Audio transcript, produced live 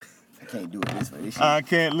can't do it this way. This shit. I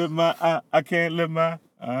can't live my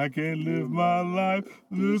life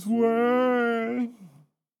this way.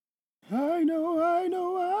 I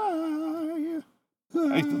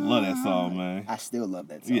used to love that song, man. I still love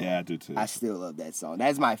that song. Yeah, I do too. I still love that song.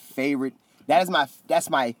 That's my favorite. That's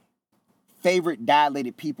my favorite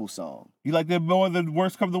Dilated People song. You like that more than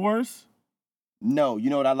Worst Come to Worst? No, you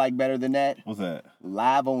know what I like better than that? What's that?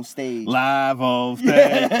 Live on Stage. Live on Stage.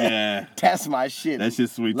 Yeah. That's my shit. That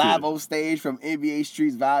shit's sweet Live too. on Stage from NBA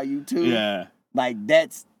Streets Volume 2. Yeah. Like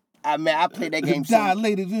that's. I played that game so.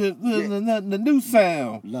 Dilated, the new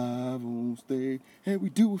sound. Live on Stage, and we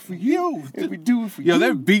do it for you. And we do it for you. Yo,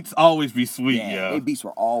 their beats always be sweet, Yeah, yo. their beats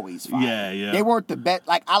were always fire. Yeah. They weren't the best.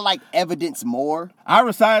 Like, I like Evidence more.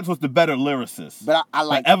 Ira Science was the better lyricist. But I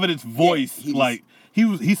like Evidence voice, yeah,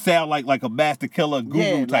 he sound like a Master Killer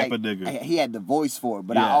guru type of nigga. He had the voice for it,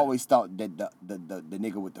 but I always thought that the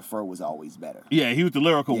nigga with the fur was always better. Yeah, he was the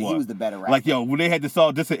lyrical one. He was the better rapper. Like, yo, when they had the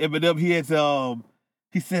song This at Eminem,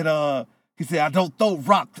 he said, I don't throw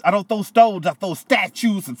rocks, I don't throw stones, I throw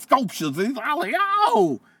statues and sculptures. And I was like,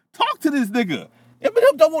 yo, talk to this nigga.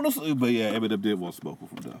 Eminem don't want to, but yeah, Eminem did want to smoke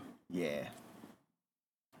with him though. Yeah.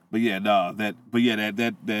 But yeah, that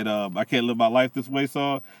I Can't Live My Life This Way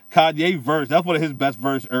song, Kanye verse, that's one of his best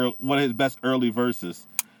early verses.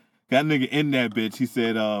 That nigga in that bitch, he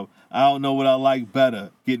said, I don't know what I like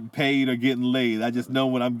better, getting paid or getting laid. I just know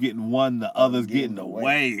when I'm getting one, the other's getting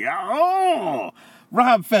away. Oh,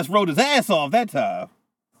 Rhyme Fest wrote his ass off that time.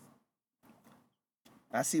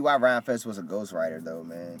 I see why Rhyme Fest was a ghostwriter though,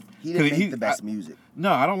 man. He didn't make the best music.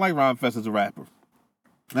 No, I don't like Rhyme Fest as a rapper.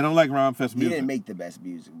 I don't like Rhyme Fest music. He didn't make the best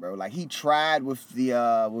music, bro. Like he tried he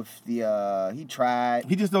tried.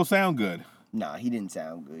 He just don't sound good. Nah, he didn't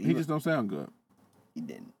sound good. He just don't sound good. He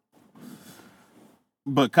didn't.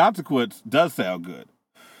 But Consequence does sound good.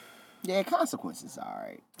 Yeah, Consequence is all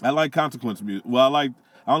right. I like Consequence music. Well, I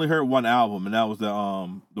only heard one album, and that was the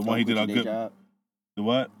one he did on Good. Job. The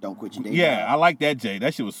what? Don't Quit Your Day Yeah, Job. I like that Jay.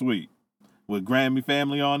 That shit was sweet. With Grammy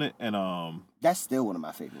Family on it, and that's still one of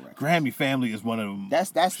my favorite records. Grammy Family is one of them.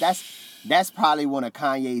 That's probably one of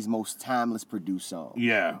Kanye's most timeless produced songs.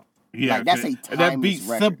 Yeah. Like that's a timeless that beat's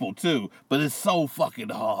record. simple too, but it's so fucking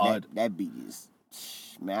hard. That beat is,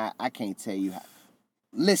 man. I can't tell you how.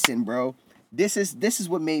 Listen, bro. This is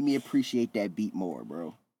what made me appreciate that beat more,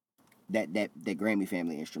 bro. That Grammy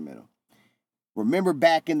Family instrumental. Remember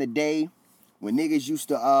back in the day when niggas used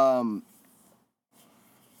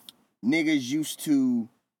to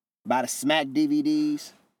buy the Smack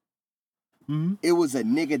DVDs? Mm-hmm. It was a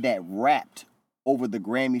nigga that rapped over the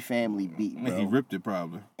Grammy Family beat, bro. He ripped it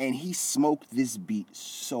probably. And he smoked this beat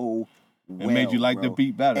so well. It made you like bro. the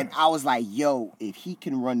beat better. And I was like, yo, if he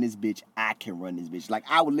can run this bitch, I can run this bitch. Like,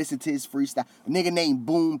 I would listen to his freestyle. A nigga named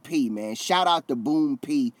Boom P, man. Shout out to Boom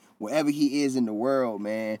P, wherever he is in the world,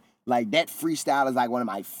 man. Like, that freestyle is like one of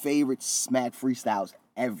my favorite Smack freestyles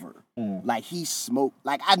ever. Like, he smoked.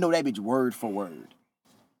 Like, I know that bitch word for word.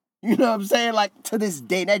 You know what I'm saying? Like, to this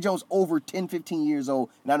day, that Jones over 10, 15 years old,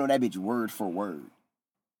 and I know that bitch word for word.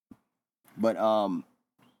 But, oh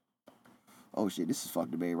shit, this is Fuck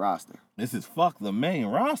the Main Roster. This is Fuck the Main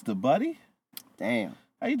Roster, buddy. Damn.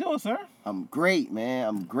 How you doing, sir? I'm great, man.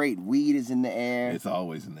 I'm great. Weed is in the air. It's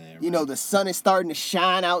always in the air. You know, the sun is starting to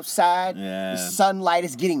shine outside. Yeah. The sunlight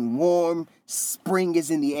is getting warm. Spring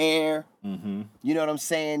is in the air. Mm-hmm. You know what I'm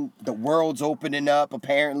saying? The world's opening up,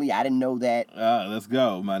 apparently. I didn't know that. Let's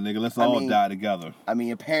go, my nigga. Let's all die together. I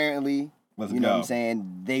mean, apparently, Let's you know go. what I'm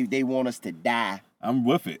saying? They want us to die. I'm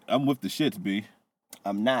with it. I'm with the shits, B.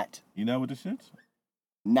 I'm not. You know with the shits?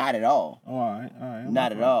 Not at all. Oh, all right.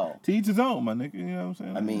 Not at all. To each his own, my nigga. You know what I'm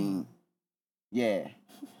saying? I mean, yeah.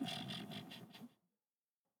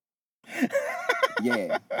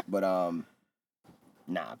 Yeah. But,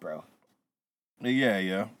 nah, bro.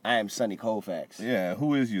 Yeah. I am Sonny Colfax. Yeah,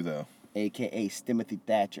 who is you, though? A.K.A. Timothy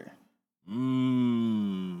Thatcher.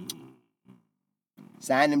 Sign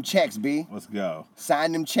Sign them checks, B. Let's go.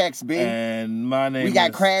 Sign them checks, B. And my name We got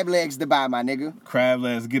is crab legs to buy, my nigga. Crab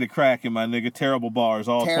Legs. Get it cracking, my nigga. Terrible bars,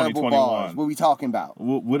 all Terrible 2021. bars. What we talking about?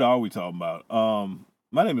 What are we talking about?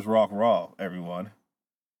 My name is Rock Raw, everyone.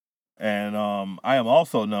 And I am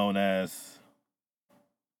also known as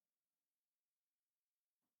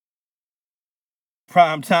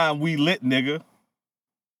Primetime We Lit, nigga.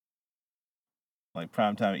 Like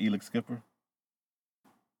Primetime Elix Skipper.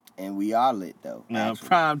 And we are lit, though. Now, actually.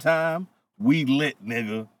 Primetime We Lit,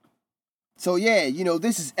 nigga. So, yeah, you know,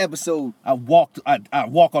 this is episode... I walk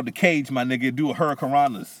on the cage, my nigga, do a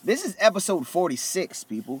hurricanranas. This is episode 46,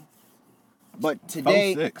 people. But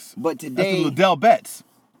today... 46. But today... That's the Liddell Betts.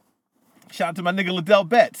 Shout out to my nigga Liddell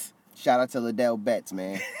Betts. Shout out to Liddell Betts,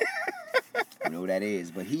 man. know who that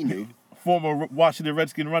is, but he knew. Former Washington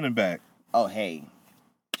Redskin running back. Oh, hey.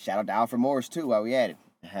 Shout out to Alfred Morris, too, while we at it.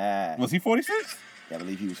 Was he 46? I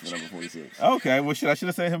believe he was for number 46. Okay, well, shit, I should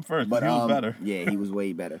have said him first, but he was better. Yeah, he was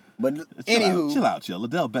way better. But Chill out.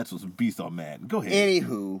 Liddell Betts was a beast on Madden. Go ahead.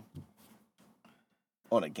 Anywho.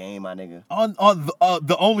 On a game, my nigga. On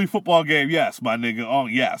the only football game, yes, my nigga. Oh,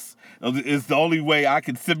 yes. It's the only way I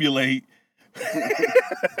can simulate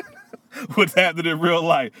what's happening in real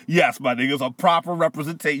life. Yes, my nigga. It's a proper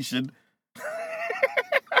representation.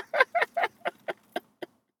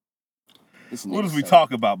 What does we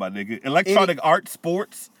talk about, my nigga? Electronic art,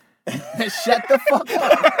 sports? Shut the fuck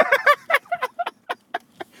up.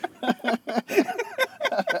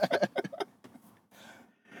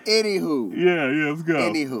 Anywho. Yeah, let's go.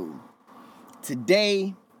 Anywho.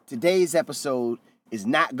 Today's episode is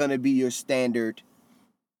not going to be your standard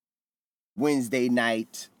Wednesday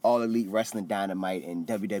night All Elite Wrestling Dynamite and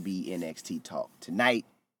WWE NXT talk. Tonight,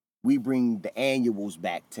 we bring the annuals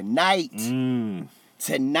back. Tonight,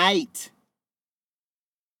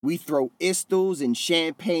 we throw istles and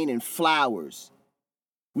champagne and flowers.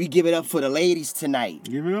 We give it up for the ladies tonight.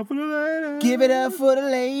 Give it up for the ladies. Give it up for the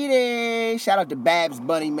ladies. Shout out to Babs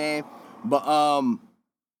Bunny, man. But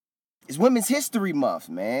it's Women's History Month,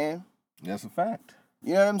 man. That's a fact.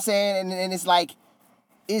 You know what I'm saying? And it's like,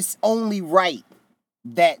 it's only right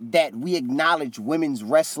that we acknowledge women's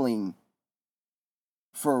wrestling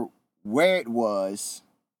for where it was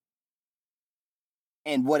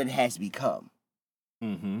and what it has become.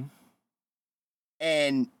 Mm-hmm.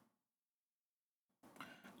 And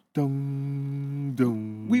dum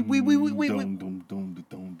dum. We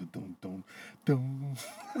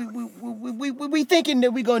thinking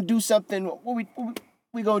that we gonna do something. What we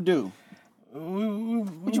gonna do?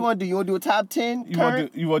 What you wanna do? You wanna do a top 10?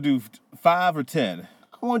 You wanna do 5 or 10?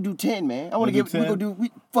 I wanna do 10, man. I wanna give. 10?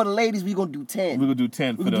 For the ladies. We gonna do 10. We gonna do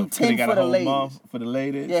 10 for the. They got for a whole ladies. Month for the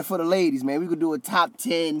ladies. Yeah, for the ladies, man. We gonna do a top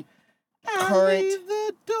 10 current. I leave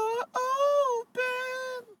the door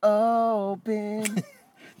open.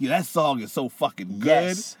 Yeah, that song is so fucking good.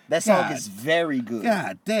 Yes, that song is very good.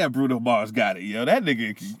 God damn, Bruno Mars got it, yo. That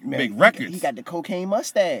nigga can make he, records. He got the cocaine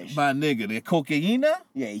mustache. My nigga, the cocaina?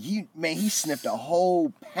 Yeah, he sniffed a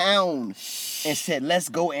whole pound and said, "Let's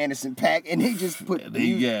go, Anderson .Paak," and they just put.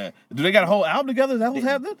 Yeah. Do they got a whole album together? Is that what's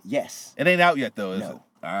happening? Yes. It ain't out yet though, is No.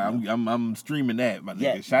 it? I'm streaming that, my nigga.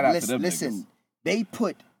 Yeah. Shout out to them Listen, niggas. they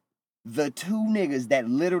put the two niggas that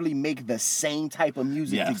literally make the same type of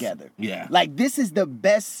music together. Yeah. Like, this is the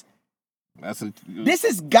best. This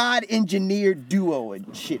is God-engineered duo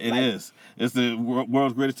and shit. It is. It's the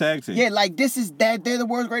world's greatest tag team. Yeah, like, this is that. They're the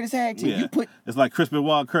world's greatest tag team. Yeah. It's like Chris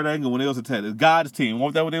Benoit, Kurt Angle when they was a tag. It's God's team.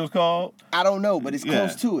 Wasn't that what they was called? I don't know, but it's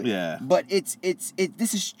close to it. Yeah. But it's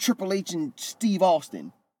this is Triple H and Steve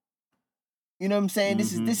Austin. You know what I'm saying?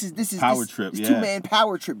 Mm-hmm. This is Power Trip. It's two-man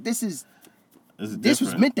power trip. This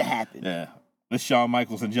was meant to happen. Yeah. It's Shawn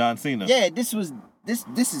Michaels and John Cena. Yeah, this is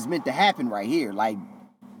meant to happen right here. Like,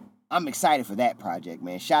 I'm excited for that project,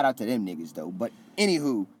 man. Shout out to them niggas though. But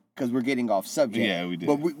anywho, because we're getting off subject. Yeah, we did.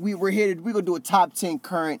 But we're here we're gonna do a top 10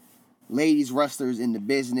 current ladies wrestlers in the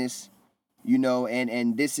business. You know,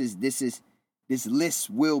 and this list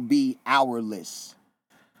will be our list.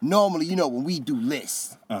 Normally, you know, when we do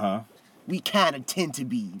lists, we kind of tend to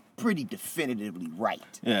be pretty definitively right.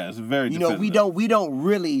 Yeah, it's very definitive. You know, we don't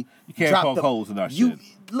really. You can't poke holes in our shit.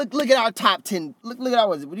 Look at our top 10. Look at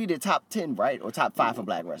our. We did top 10, right, or top 5 for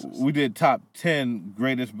black wrestlers. We did top 10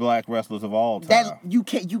 greatest black wrestlers of all time. That you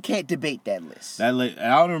can't debate that list. I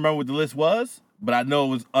don't remember what the list was, but I know it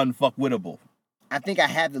was unfuckwittable. I think I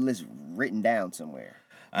have the list written down somewhere.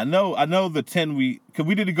 I know the 10 because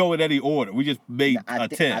we didn't go in any order. We just made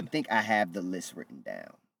 10. I think I have the list written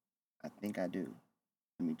down. I think I do.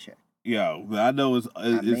 Let me check. Yeah, but I know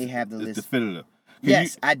I may have the list definitive.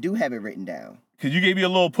 Yes, I do have it written down. Because you gave me a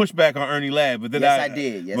little pushback on Ernie Ladd, but then I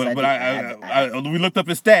did. Yes, I did. We looked up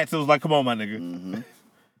his stats. It was like, come on, my nigga. Mm-hmm.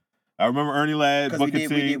 I remember Ernie Ladd, Booker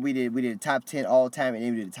T. We did top 10 all time, and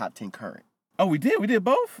then we did the top 10 current. Oh, we did? We did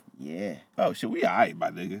both? Yeah. Oh, shit, we all right, my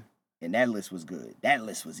nigga. And that list was good. That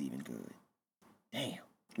list was even good. Damn.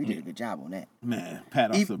 We did a good job on that. Man, Pat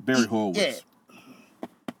Austin, Barry Horowitz. Yeah.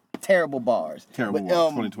 Terrible bars. Terrible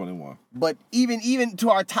bars, 2021. But even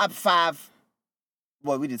to our top 5,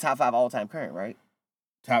 we did top 5 all-time current, right?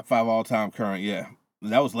 Top 5 all-time current, yeah.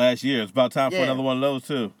 That was last year. It's about time for another one of those,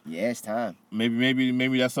 too. Yeah, it's time.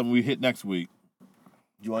 Maybe that's something we hit next week.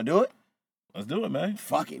 You want to do it? Let's do it, man.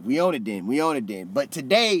 Fuck it. We own it then. But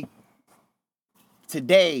today,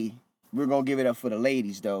 we're going to give it up for the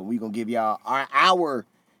ladies, though. We're going to give y'all our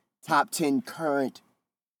top 10 current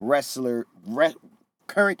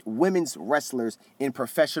current women's wrestlers in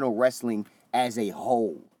professional wrestling as a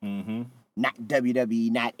whole. Mm-hmm. Not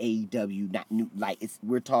WWE, not AEW, not new. Like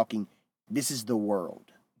we're talking. This is the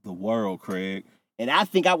world. The world, Craig. And I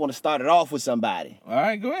think I want to start it off with somebody. All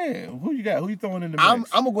right, go ahead. Who you got? Who you throwing in the mix?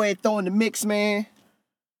 I'm gonna go ahead and throw in the mix, man.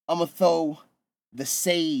 I'm gonna throw the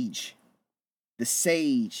sage,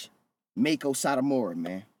 Mako Satomura,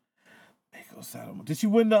 man. Mako Satomura. Did she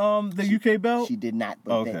win the UK belt? She did not,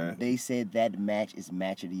 but Okay. they said that match is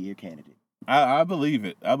match of the year candidate. I believe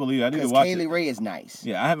it. I need to Because watch Kaylee it. Ray is nice.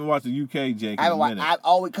 Yeah, I haven't watched the UK Jake I in a minute. I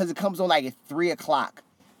always because it comes on like at 3:00,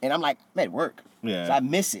 and I'm like, I'm at work. Yeah. So I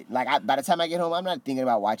miss it. Like by the time I get home, I'm not thinking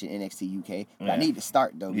about watching NXT UK. But Yeah. I need to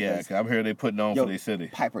start though. Yeah, Because 'cause I'm here they putting on Yo, for their city.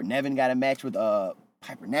 Piper Nevin got a match with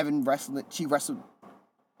Piper Nevin wrestling. She wrestled.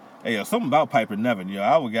 Hey, yo, something about Piper Nevin, yo.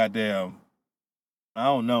 I would goddamn. I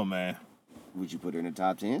don't know, man. Would you put her in the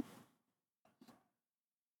top 10?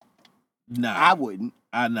 Nah, I wouldn't.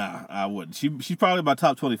 I wouldn't. She's probably about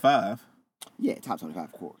top 25. Yeah, top 25,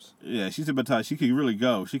 of course. Yeah, she's about top. She could really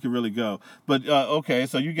go. But okay,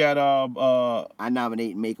 so you got I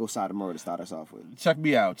nominate Mako Satomura to start us off with. check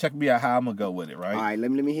me out. Check me out how I'm gonna go with it, right? All right,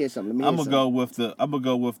 let me hear something. I'm gonna go with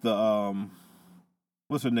the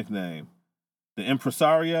what's her nickname? The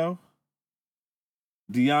impresario,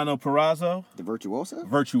 Diano Perazzo, The Virtuosa?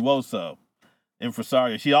 Virtuoso,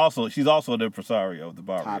 impresario. She's also the impresario of the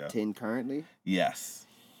barrio. Top 10 currently. Yes,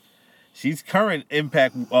 she's current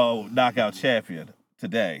Impact Knockout champion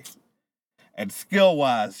today, and skill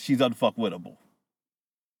wise, she's unfuckwittable.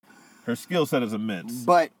 Her skill set is immense.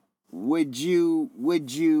 But would you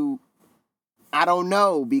I don't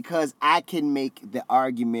know, because I can make the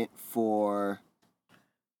argument for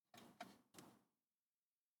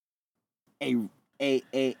a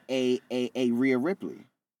Rhea Ripley.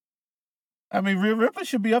 I mean, Rhea Ripley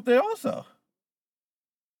should be up there also.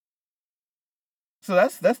 So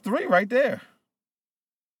that's 3 right there.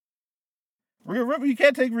 Rhea Ripley, you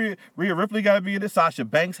can't take Rhea Ripley. Got to be in it. Sasha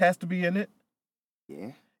Banks has to be in it.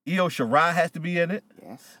 Yeah. Io Shirai has to be in it.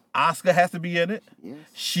 Yes. Asuka has to be in it. Yes.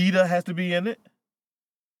 Sheeta has to be in it.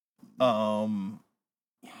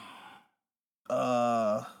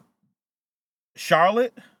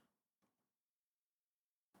 Charlotte.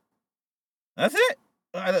 That's it.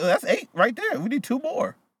 That's 8 right there. We need 2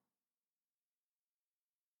 more.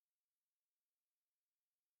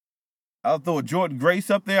 I'll throw Jordan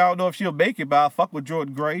Grace up there. I don't know if she'll make it, but I'll fuck with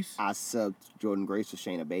Jordan Grace. I subbed Jordan Grace for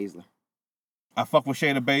Shayna Baszler. I fuck with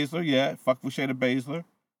Shayna Baszler. Yeah, fuck with Shayna Baszler.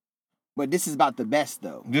 But this is about the best,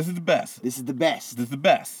 though. This is the best. This is the best. This is the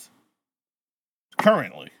best.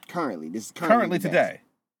 Currently. This is Currently the today.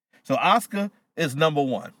 So Asuka is number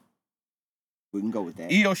 1. We can go with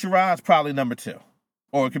that. Io Shirai is probably number 2.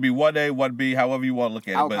 Or it could be 1A, 1B, however you want to look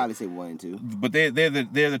at it. I would probably say 1 and 2. But they're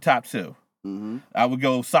the top 2. Mm-hmm. I would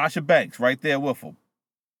go Sasha Banks right there with them.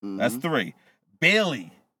 Mm-hmm. That's 3.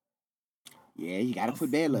 Bailey. Yeah, you gotta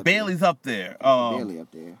put Bailey up Bailey's up there. Bailey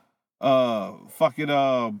up there.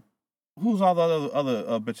 Who's all the other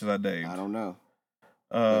bitches I named? I don't know.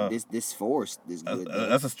 But this force is good.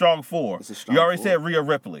 That's a strong 4. It's a strong You already 4. said Rhea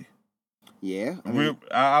Ripley. Yeah. I mean,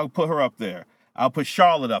 I'll put her up there. I'll put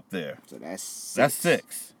Charlotte up there. so that's 6. That's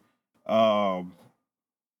 6. You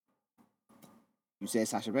said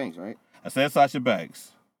Sasha Banks, right? I said Sasha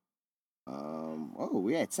Banks.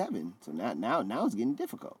 We're at 7. So now it's getting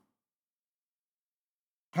difficult.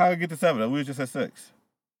 How did I get to 7? We were just at 6.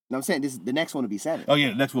 No, I'm saying the next one will be 7. Oh yeah,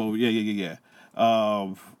 the next one. Yeah.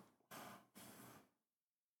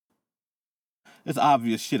 It's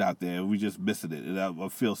obvious shit out there. We just missing it, and I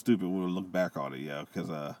feel stupid when we look back on it, yeah,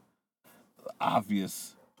 because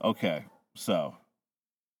obvious. Okay, so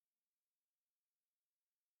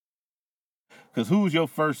because who was your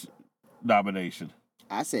first nomination?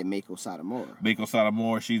 I said Mako Satomura. Mako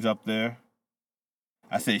Satomura, she's up there.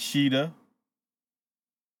 I said Sheeta.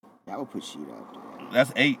 I would put Sheeta up there.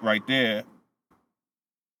 That's 8 right there.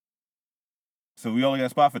 So we only got a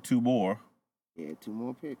spot for 2 more. Yeah, 2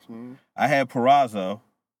 more picks, man. I had Perazzo.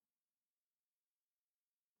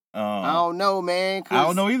 I don't know, man. I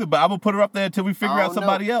don't know either, but I'm gonna put her up there until we figure out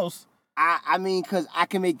somebody else. I mean, because I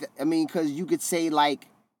can make. Because you could say like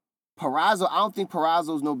Perazzo. I don't think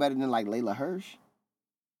Perazzo's no better than like Layla Hirsch.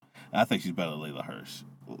 I think she's better than Layla Hirsch.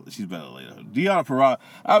 She's better than Layla Hirsch. Deanna Perazzo.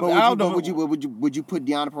 I don't know. Would you put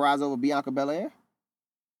Deanna Perazzo over Bianca Belair?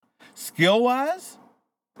 Skill wise,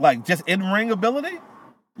 like just in ring ability,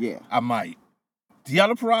 Yeah, I might.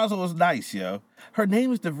 Deanna Perazzo is nice, yo. Her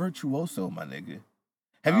name is the Virtuoso, my nigga.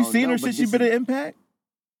 Have you seen her since she's been at Impact?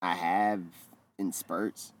 I have in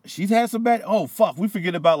spurts. She's had some bad. Oh fuck, we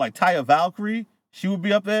forget about like Taya Valkyrie. She would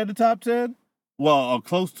be up there in the top 10. Well,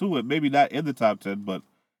 close to it. Maybe not in the top 10, but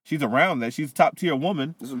she's around that. She's a top tier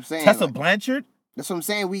woman. That's what I'm saying. Tessa like, Blanchard. That's what I'm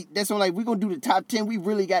saying. We gonna do the top 10. We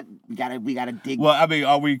really gotta dig. Well, I mean,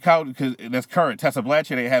 are we counting because that's current? Tessa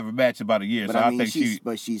Blanchard ain't have a match in about a year, but so I mean,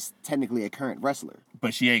 think she's technically a current wrestler.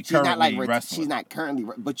 But she ain't She's currently not like wrestling. she's not currently,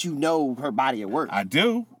 but you know her body of work. I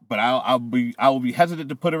do, but I will be hesitant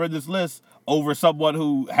to put her in this list over someone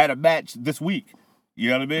who had a match this week. You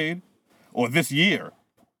know what I mean? Or this year.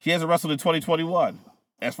 She hasn't wrestled in 2021,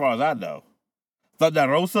 as far as I know. Thunder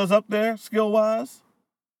Rosa's up there, skill wise.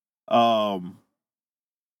 Shayna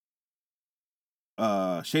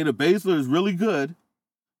Baszler is really good.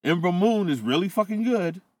 Ember Moon is really fucking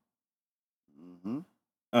good. Mm-hmm.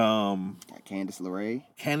 Got Candice LeRae.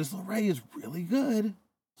 Candice LeRae is really good.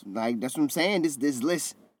 Like, that's what I'm saying. This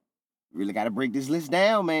list, really got to break this list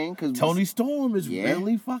down, man. Cause Toni Storm is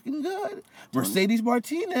really fucking good. Mercedes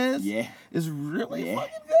Martinez is really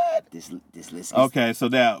fucking good. This list. Okay, so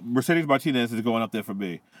now Mercedes Martinez is going up there for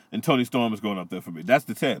me, and Toni Storm is going up there for me. That's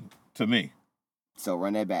the 10 to me. So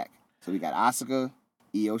run that back. So we got Asuka,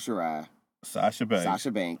 Io Shirai, Sasha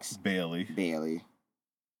Banks, Bailey,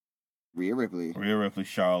 Rhea Ripley,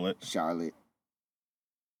 Charlotte,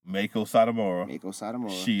 Meiko Satomura,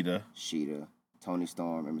 Shida, Toni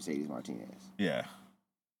Storm, and Mercedes Martinez. Yeah.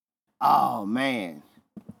 Oh man.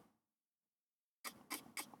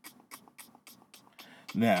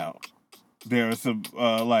 Now, there are some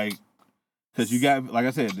because you got, like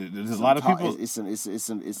I said, there's a lot of people. It's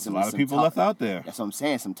a lot of people left out there. That's what I'm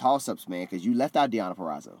saying. Some toss ups, man. Because you left out Deonna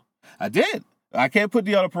Purrazzo. I did. I can't put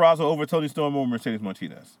Deonna Purrazzo over Toni Storm or Mercedes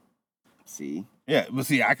Martinez. See. Yeah, but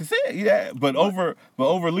see, I can say it. Yeah, but over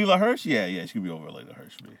Leela Hirsch. Yeah, she could be over Leela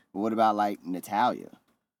Hirsch. But what about like Natalya?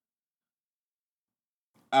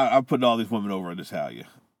 I'm putting all these women over Natalya.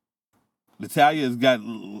 Natalya has got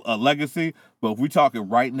a legacy, but if we're talking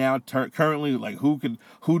right now, currently, like who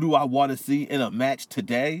do I want to see in a match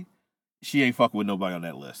today? She ain't fucking with nobody on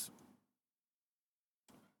that list.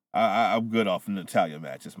 I'm good off Natalya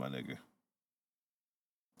matches, my nigga.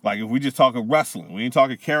 Like if we just talking wrestling, we ain't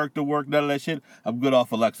talking character work, none of that shit. I'm good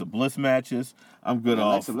off Alexa Bliss matches. I'm good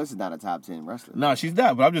off. Alexa Bliss is not a top 10 wrestler. No, she's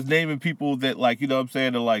not. But I'm just naming people that like, you know what I'm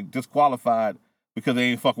saying, are like disqualified because they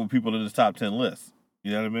ain't fucking with people in this top 10 list.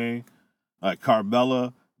 You know what I mean? Like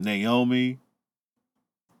Carmella, Naomi.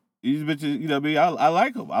 These bitches, you know what I mean? I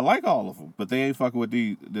like them. I like all of them. But they ain't fucking with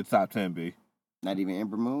the top 10, B. Not even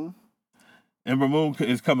Ember Moon? Ember Moon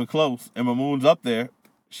is coming close. Ember Moon's up there.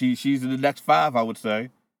 She's in the next 5, I would say.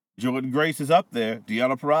 Jordan Grace is up there.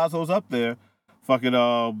 Deonna Purrazzo's up there. Fucking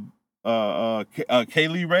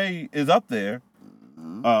Kaylee Ray is up there.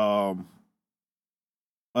 Mm-hmm.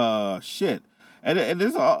 Shit. And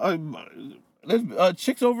there's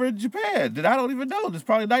chicks over in Japan that I don't even know. That's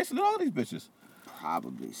probably nicer than all these bitches.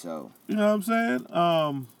 Probably so. You know what I'm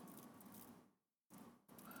saying?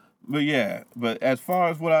 But yeah. But as far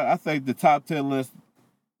as what I think the top 10 list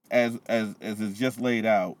as it's just laid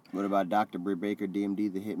out. What about Dr. Britt Baker,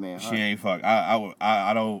 DMD, the Hitman Hart? She ain't fuck.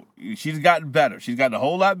 I don't. She's gotten better. She's gotten a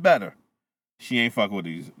whole lot better. She ain't fucking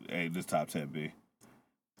with this top 10, B.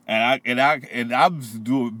 And I'm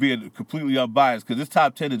being completely unbiased because this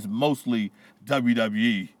top 10 is mostly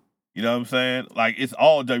WWE. You know what I'm saying? Like it's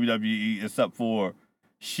all WWE except for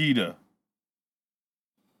Shida.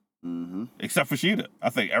 Mm-hmm. Except for Shida. I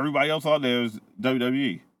think everybody else on there is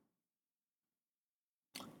WWE.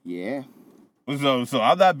 Yeah. So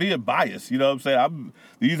I'm not being biased. You know what I'm saying?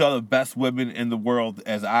 These are the best women in the world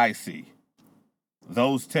as I see.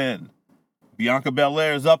 Those 10. Bianca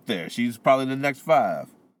Belair is up there. She's probably the next 5.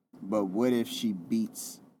 But what if she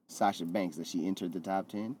beats Sasha Banks? Does she enter the top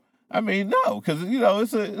 10? I mean, no, because you know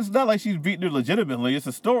it's not like she's beating her legitimately. It's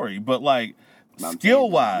a story, but like skill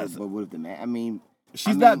wise. But what if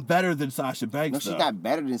she's not better than Sasha Banks. No, she's not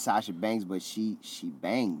better than Sasha Banks, but she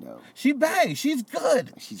banged though. She banged. She's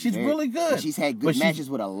good. She's really good. She's had good matches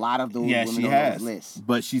with a lot of those women on those lists.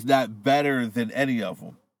 But she's not better than any of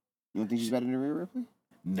them. You don't think she's better than Rhea Ripley?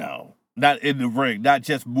 No, not in the ring. Not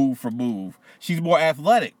just move for move. She's more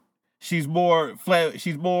athletic. She's more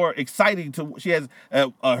exciting to. She has her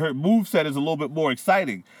moveset is a little bit more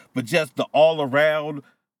exciting, but just the all around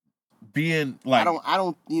being like. I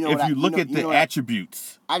don't. You know, if you look at the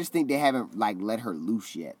attributes, I just think they haven't like let her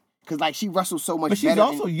loose yet. Cause like she wrestles so much. But she's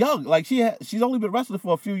also young. Like she's only been wrestling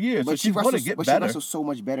for a few years, so she's going to get better. She wrestles so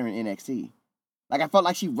much better in NXT. Like I felt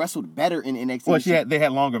like she wrestled better in NXT. Well, they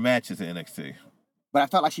had longer matches in NXT. But I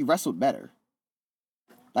felt like she wrestled better.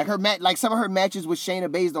 Like some of her matches with Shayna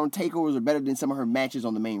Baszler on takeovers are better than some of her matches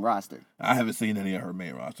on the main roster. I haven't seen any of her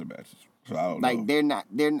main roster matches, so I don't know.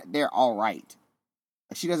 Like they're all right.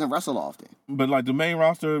 She doesn't wrestle often. But like the main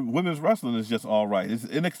roster, women's wrestling is just all right.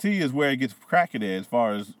 NXT is where it gets cracking as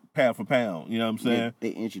far as pound for pound. You know what I'm saying? They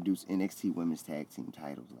introduced NXT Women's Tag Team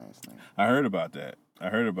titles last night. I heard about that.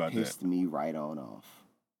 Pissed me right on off.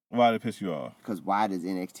 Why did it piss you off? Because why does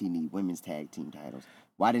NXT need women's tag team titles?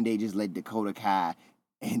 Why didn't they just let Dakota Kai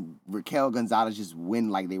and Raquel Gonzalez just win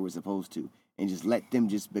like they were supposed to and just let them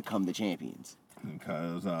just become the champions?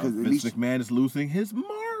 Because Vince McMahon is losing his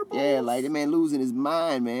marbles. Yeah, like the man losing his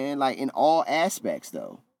mind, man. Like in all aspects,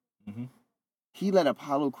 though. Mm-hmm. He let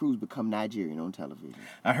Apollo Crews become Nigerian on television.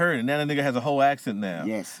 I heard it. Now the nigga has a whole accent now.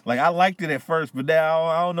 Yes. Like, I liked it at first, but now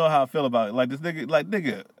I don't know how I feel about it. Like, this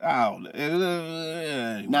nigga, I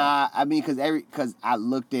don't. Nah, I mean, because I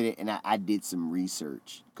looked at it and I did some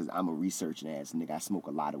research. Because I'm a researching ass nigga. I smoke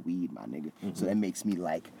a lot of weed, my nigga. Mm-hmm. So that makes me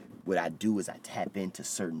like, what I do is I tap into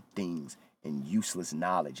certain things, and useless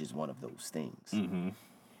knowledge is one of those things. Mm-hmm.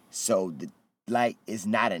 So, it's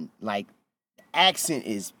not accent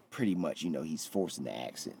is pretty much, he's forcing the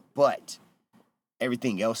accent. But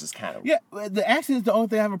everything else is kind of... Yeah, the accent is the only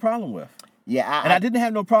thing I have a problem with. Yeah, I didn't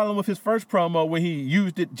have no problem with his first promo when he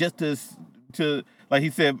used it just to like he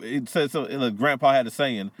said, it said so. Grandpa had a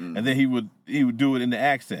saying, and then he would do it in the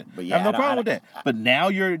accent. But yeah, I have no problem with that. But now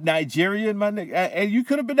you're Nigerian, my nigga, and you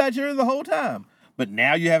could have been Nigerian the whole time. But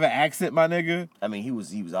now you have an accent, my nigga. I mean, he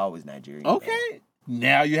was always Nigerian. Okay. Man.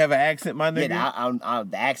 Now you have an accent, my nigga. Yeah,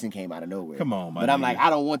 the accent came out of nowhere. Come on, my nigga. But I'm like,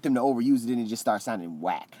 I don't want them to overuse it and just start sounding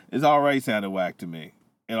whack. It's already sounded whack to me.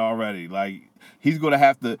 And already, like, he's gonna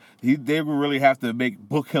have to. They will really have to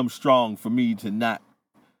book him strong for me to not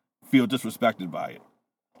feel disrespected by it.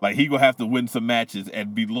 Like, he gonna have to win some matches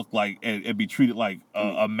and be treated like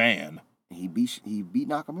a man. He beat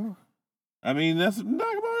Nakamura. I mean,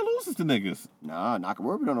 Nakamura loses to niggas. Nah,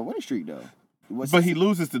 Nakamura been on a winning streak though. But he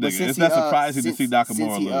loses to niggas. It's not surprising to see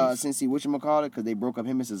Nakamura lose. Since he whatchamacallit, because they broke up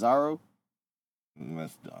him and Cesaro.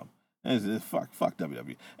 That's dumb. Fuck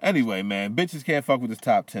WWE. Anyway, man, bitches can't fuck with this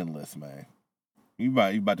top 10 list, man. You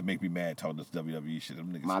about to make me mad talking this WWE shit.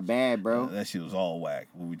 Them niggas, my bad, bro. That shit was all whack.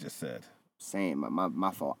 What we just said. Saying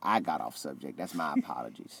my fault. I got off subject. That's my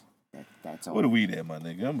apologies. That's all. What the weed at, my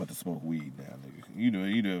nigga? I'm about to smoke weed now, nigga.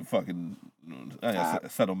 You know, fucking. I gotta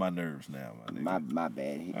settle my nerves now, my nigga. My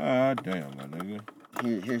bad. Damn, my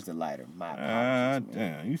nigga. Here's the lighter. My apologies,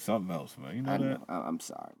 man. Damn, you something else, man. You know that? I'm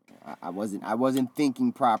sorry, man. I wasn't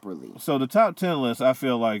thinking properly. So the top 10 list, I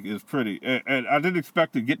feel like, is pretty. And I didn't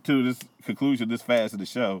expect to get to this conclusion this fast in the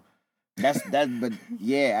show. But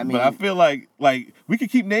yeah, I mean. But I feel like we could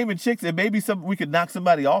keep naming chicks and maybe we could knock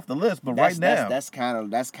somebody off the list. But right now, that's kind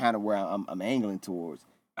of where I'm angling towards.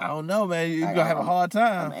 I don't know, man. You're gonna have a hard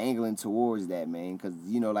time. I'm angling towards that, man, because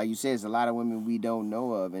like you said, it's a lot of women we don't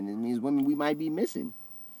know of, and it means women we might be missing.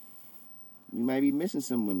 We might be missing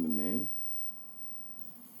some women, man.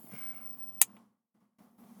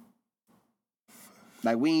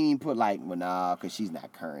 Like, we ain't even put because she's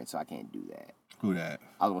not current, so I can't do that. Who that?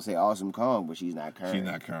 I was gonna say Awesome Kong, but she's not current. She's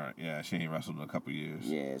not current. Yeah, she ain't wrestled in a couple years.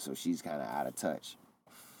 Yeah, so she's kind of out of touch.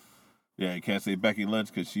 Yeah, you can't say Becky Lynch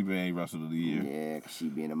because she ain't wrestled in a year. Yeah, because she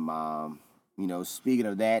being a mom. Speaking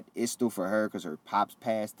of that, it's still for her because her pops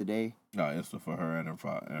passed today. No, it's still for her and her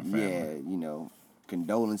family. Yeah,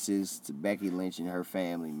 condolences to Becky Lynch and her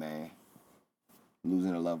family, man.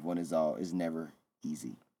 Losing a loved one is never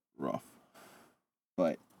easy. Rough.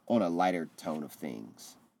 But on a lighter tone of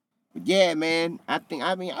things. But yeah, man, I think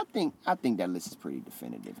that list is pretty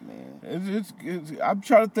definitive, man. It's I'm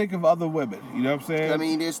trying to think of other women. You know what I'm saying? I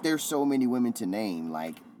mean, there's so many women to name.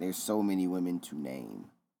 Like, there's so many women to name.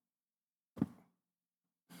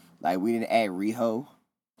 Like, we didn't add Riho.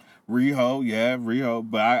 Riho.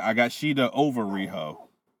 But I got Shida over Riho.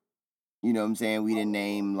 You know what I'm saying? We didn't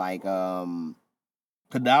name Nyla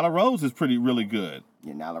Rose is really good.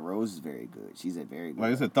 Yeah, Nyla Rose is very good. She's a very good.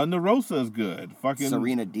 Like I said, Thunder Rosa is good. Fucking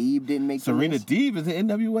Serena Deeb didn't make the Serena list. Deeb is an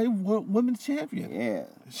NWA Women's Champion. Yeah,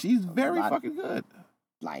 she's very fucking good.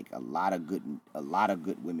 Like a lot of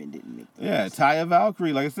good women didn't make the list. Yeah, Taya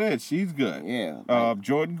Valkyrie, like I said, she's good. Yeah.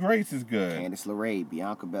 Jordan Grace is good. Candice LeRae,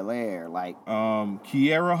 Bianca Belair,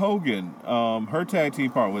 Kiera Hogan, her tag team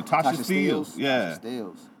partner with Tasha Steelz. Yeah.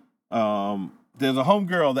 Tasha Steelz. There's a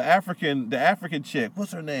homegirl, the African chick.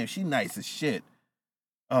 What's her name? She nice as shit.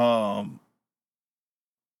 I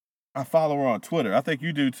follow her on Twitter. I think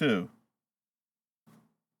you do too.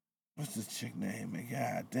 What's this chick name? Man,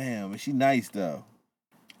 god damn, is she nice though?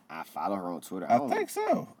 I follow her on Twitter. I think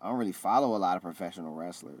so. I don't really follow a lot of professional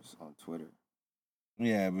wrestlers on Twitter.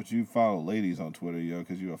 Yeah, but you follow ladies on Twitter, yo,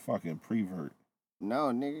 because you're a fucking prevert.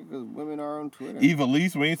 No, nigga, because women are on Twitter. Eva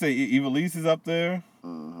Lise, when you say Eva Lise is up there?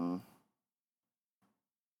 Mm-hmm.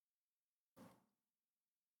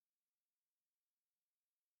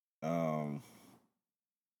 Um,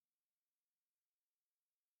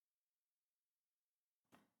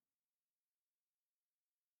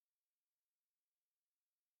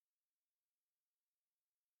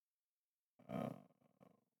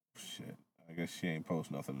 shit. I guess she ain't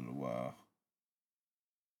post nothing in a while.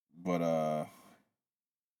 But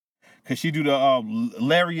cause she do the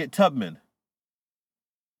Lariat Tubman.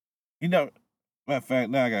 You know, matter of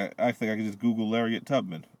fact, now I think I can just Google Lariat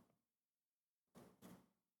Tubman.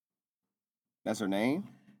 That's her name?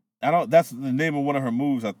 That's the name of one of her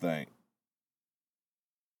moves, I think.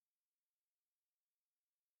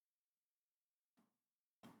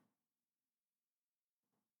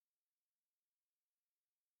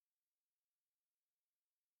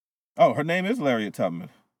 Oh, her name is Lariat Tubman.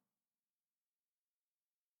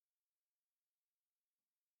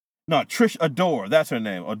 No, Trish Adore. That's her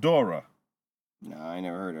name. Adora. No, I ain't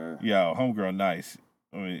never heard of her. Yo, homegirl, nice.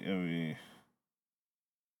 I mean.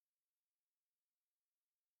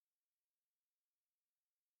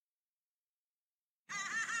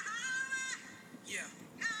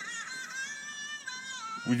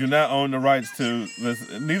 We do not own the rights to this.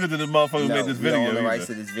 Neither did the motherfucker who made this video. We don't own the either. rights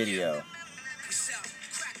to this video.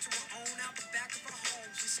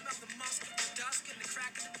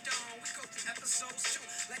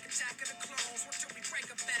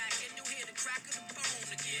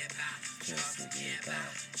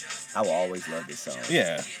 I will always love this song.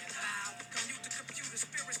 Yeah.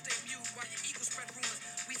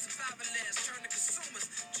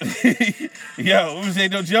 Yo, this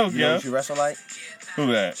ain't no joke, You know yo. what you wrestle like? Who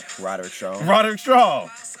that? Roderick Strong. Roderick Strong.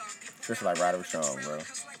 Wrestle like Roderick Strong, bro.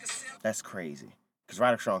 That's crazy. Because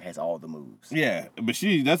Roderick Strong has all the moves. Yeah, but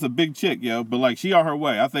that's a big chick, yo. But like, she on her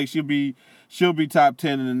way. I think she'll be top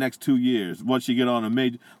 10 in the next 2 years. Once she get on a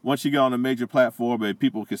major platform and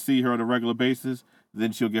people can see her on a regular basis,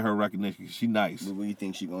 then she'll get her recognition. She nice. Where do you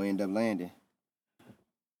think she gonna end up landing?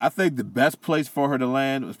 I think the best place for her to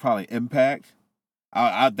land was probably Impact.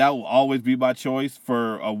 That will always be my choice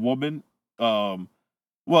for a woman. Well,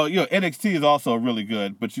 NXT is also really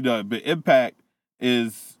good, but but Impact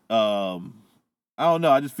is I don't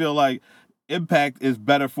know. I just feel like Impact is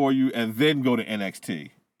better for you, and then go to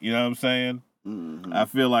NXT. You know what I'm saying? Mm-hmm. I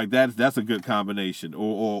feel like that's a good combination.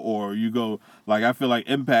 Or you go like, I feel like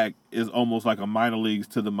Impact is almost like a minor leagues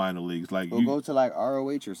to the minor leagues. Like, Or go to like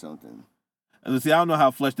ROH or something. And see, I don't know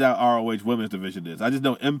how fleshed out ROH women's division is. I just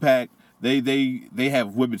know Impact. They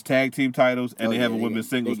have women's tag team titles and they have a women's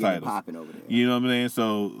singles title. Popping over there. You know what I'm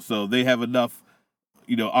saying? So they have enough,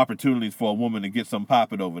 opportunities for a woman to get some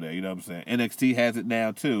popping over there. You know what I'm saying? NXT has it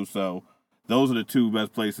now too. So those are the two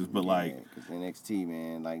best places. But because NXT,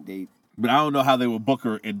 man, like they. But I don't know how they would book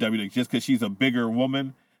her in WWE just because she's a bigger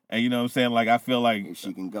woman. And you know what I'm saying? Like, I feel like if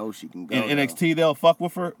she can go, she can go. In NXT, they'll fuck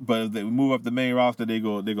with her, but if they move up the main roster, they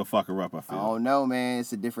go fuck her up, I feel. I don't know, man.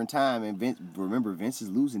 It's a different time. And Vince is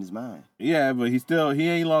losing his mind. Yeah, but he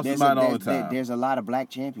ain't lost his mind all the time. There's a lot of black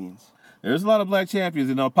champions. There's a lot of black champions,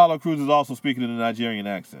 and Apollo Crews is also speaking in a Nigerian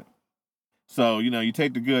accent. So, you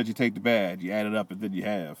take the good, you take the bad, you add it up, and then you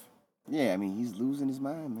have. Yeah, I mean, he's losing his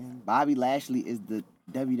mind, man. Bobby Lashley is the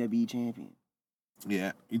WWE champion.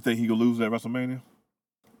 Yeah. You think he gonna lose at WrestleMania?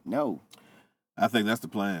 No. I think that's the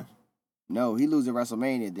plan. No, he loses at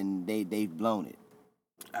WrestleMania, then they've blown it.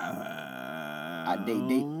 Nah. I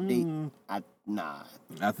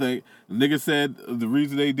think the nigga said the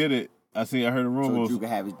reason they did it, I heard a rumor, so Drew could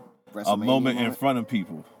have his a moment in front of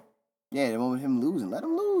people. Yeah, the moment him losing. Let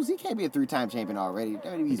him lose. He can't be a 3-time champion already.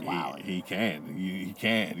 WWE's wild. He can. He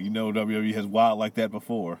can. WWE has wild like that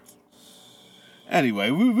before.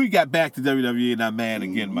 Anyway, we got back to WWE and I'm mad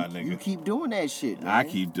again, my nigga. You keep doing that shit, man. I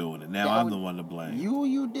keep doing it. Now I'm the one to blame.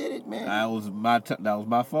 You did it, man. That was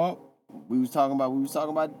my fault. We was talking about, you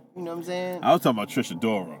know what I'm saying? I was talking about Trish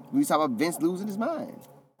Adora. We was talking about Vince losing his mind.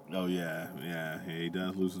 Oh, yeah, he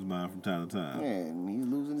does lose his mind from time to time. Yeah, he's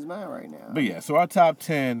losing his mind right now. But yeah, so our top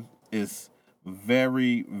 10 is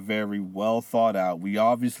very, very well thought out. We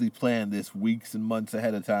obviously planned this weeks and months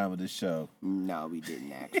ahead of time of this show. No, we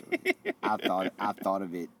didn't actually. I thought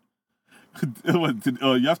of it.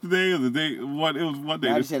 Yesterday or the day? What? It was one day.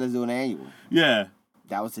 I just said let's do an annual. Yeah.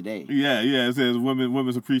 That was today. Yeah. It says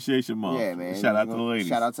Women's Appreciation Month. Yeah, man. Shout out to the ladies.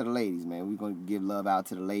 Shout out to the ladies, man. We're gonna give love out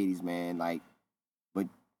to the ladies, man. Like, but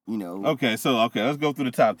Okay, let's go through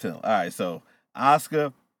the top 10. All right, so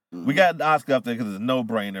Asuka, we got Asuka up there because it's a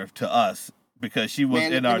no-brainer to us because she was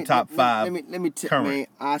in our top 5. Let me tell you, man,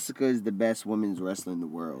 Asuka is the best women's wrestler in the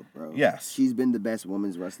world, bro. Yes. She's been the best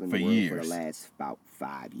women's wrestler in the world years. for the last about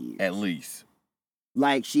 5 years. At least.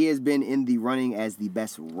 Like, she has been in the running as the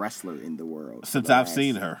best wrestler in the world. Since I've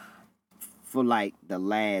seen her. For like the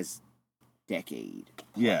last decade.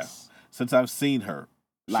 Yeah. plus. Since I've seen her,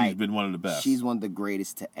 she's Like, been one of the best. She's one of the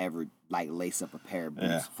greatest to ever like lace up a pair of boots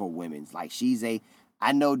Yeah. for women's. Like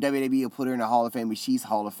I know WWE will put her in the Hall of Fame, but she's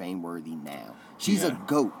Hall of Fame worthy now. She's a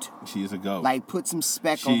GOAT. She is a GOAT. Like, put some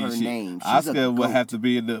spec on her name. She's Asuka would have to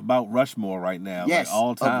be in the Mount Rushmore right now. Yes, like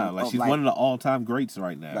all time. She's one of the all-time greats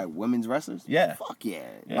right now. Like women's wrestlers? Yeah. Fuck yeah.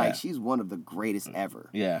 Yeah. Like, she's one of the greatest ever.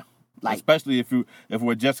 Yeah. Like, especially if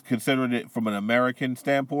we're just considering it from an American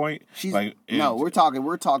standpoint. We're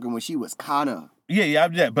talking when she was Kana.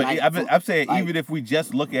 Yeah. But I'm saying like, even if we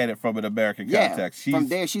just look at it from an American context, from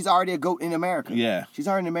there she's already a GOAT in America. Yeah. She's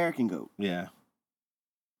already an American GOAT. Yeah.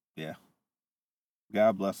 Yeah.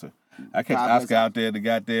 God bless her. I catch Asuka out there, the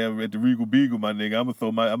goddamn at the Regal Beagle, my nigga. I'm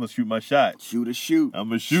gonna shoot my shot. Shoot a shoot. I'm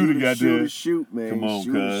gonna shoot a goddamn. Shoot, man. Come on,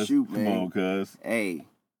 cuz. Man. Come on, cuz. Hey,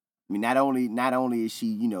 I mean, not only is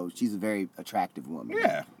she, she's a very attractive woman.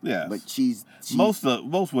 Yeah. But she's most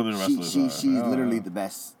women wrestlers. She's literally the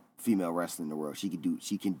best female wrestler in the world. She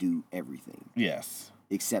can do everything. Yes.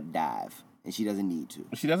 Except dive, and she doesn't need to.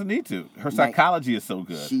 She doesn't need to. Her psychology is so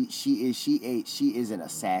good. She is an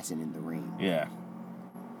assassin in the ring. Yeah.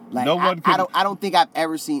 Like, I don't think I've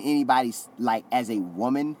ever seen anybody like as a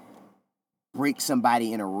woman break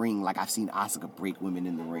somebody in a ring like I've seen Asuka break women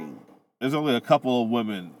in the ring. There's only a couple of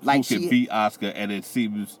women who can beat Asuka, and it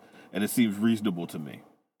seems reasonable to me.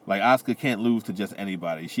 Like, Asuka can't lose to just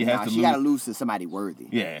anybody. She has to lose. She got to lose to somebody worthy.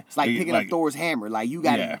 Yeah. It's like picking up Thor's hammer. Like, you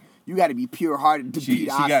got to be pure-hearted to beat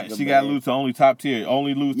Asuka. She got to lose to only top tier.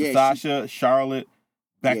 Only lose to Sasha, Charlotte,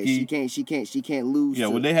 Becky. Yeah, she can't lose. Yeah,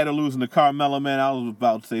 when they had to lose in the Carmella, man, I was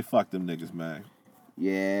about to say, fuck them niggas, man.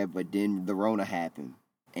 Yeah, but then the Rona happened,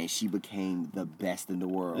 and she became the best in the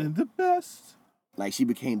world. And the best. Like, she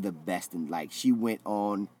became the best, and like she went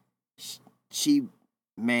on.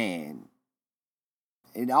 Man,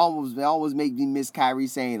 it almost made me miss Kairi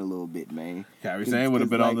Sane a little bit, man. Kairi Sane would have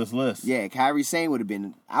been on this list. Yeah, Kairi Sane would have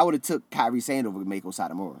been. I would have took Kairi Sane over Meiko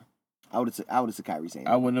Satomura. I would have took Kairi Sane.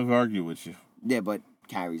 I wouldn't have argued with you. Yeah, but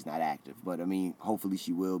Kairi's not active. But I mean, hopefully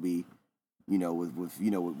she will be.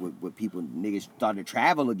 With people, niggas starting to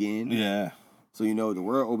travel again. Yeah. So, the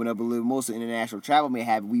world opened up a little more, so international travel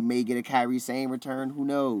we may get a Kairi Sane return. Who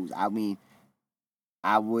knows? I mean,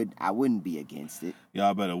 I wouldn't be against it.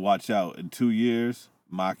 Y'all better watch out. In 2 years,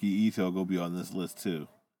 Maki Ito gonna be on this list too.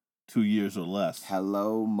 2 years or less.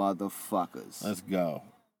 Hello, motherfuckers. Let's go.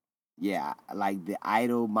 Yeah, like the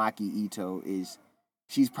idol Maki Ito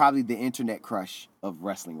she's probably the internet crush of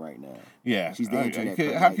wrestling right now. Yeah. She's the internet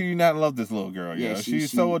crush. How can you not love this little girl? Yeah, she's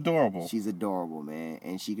so adorable. She's adorable, man,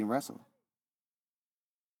 and she can wrestle.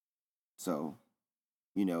 So,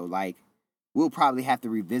 we'll probably have to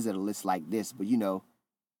revisit a list like this, but we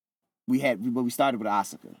started with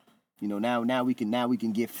Asuka. Now we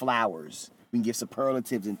can give flowers. We can give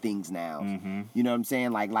superlatives and things now. Mm-hmm. You know what I'm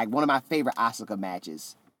saying? Like one of my favorite Asuka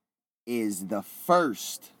matches is the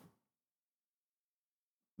first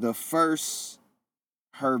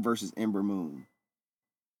her versus Ember Moon.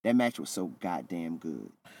 That match was so goddamn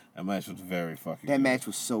good. That match was very fucking That good. match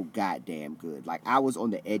was so goddamn good. Like, I was on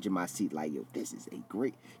the edge of my seat like, yo, this is a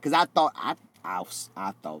great... Because I thought I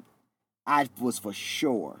was for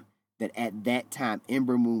sure that at that time,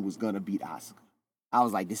 Ember Moon was going to beat Asuka. I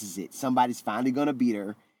was like, this is it. Somebody's finally going to beat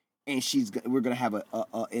her, and we're going to have a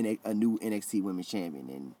new NXT Women's Champion.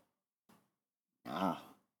 And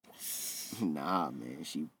nah, man.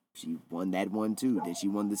 She won that one, too. Then she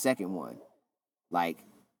won the second one. Like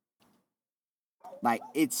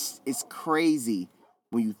it's crazy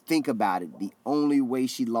when you think about it. The only way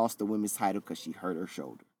she lost the women's title because she hurt her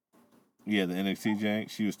shoulder. Yeah, the NXT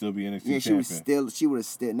jank. She would still be NXT champion. She would have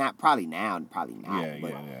still not probably now and probably not.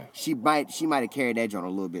 Yeah. She might have carried that on a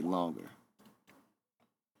little bit longer.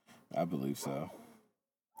 I believe so.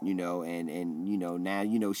 And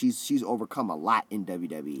now she's overcome a lot in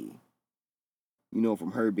WWE.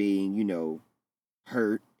 From her being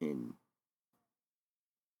hurt and.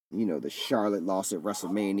 The Charlotte loss at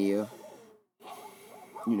WrestleMania.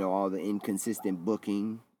 All the inconsistent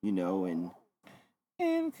booking, and...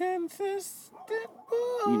 Inconsistent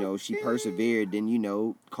booking. She persevered. Then,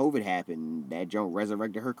 COVID happened. That joint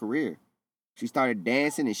resurrected her career. She started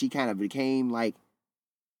dancing, and she kind of became, like...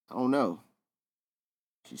 I don't know.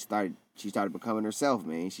 She started becoming herself,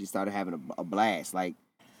 man. She started having a blast, like...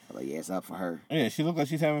 yeah, it's up for her. Yeah, she looks like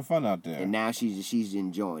she's having fun out there. And now she's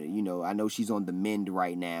enjoying it. I know she's on the mend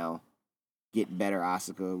right now. Get better,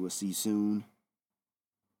 Asuka. We'll see you soon.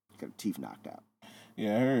 Got her teeth knocked out.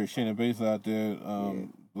 Yeah, I heard Shayna Baszler out there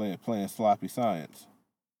playing sloppy science.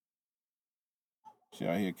 She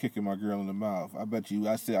out here kicking my girl in the mouth. I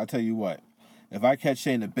tell you what, if I catch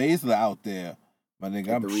Shayna Baszler out there My nigga,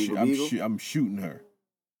 At the Regal Beagle? I'm shooting her.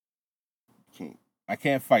 Can't. I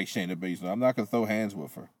can't fight Shayna Baszler. I'm not gonna throw hands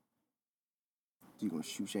with her. You gonna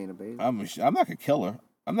shoot Shayna Baszler? I'm not gonna kill her.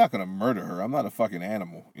 I'm not gonna murder her. I'm not a fucking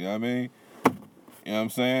animal. You know what I mean? You know what I'm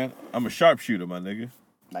saying? I'm a sharpshooter, my nigga.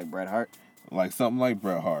 Like Bret Hart? Like something like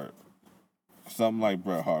Bret Hart. Something like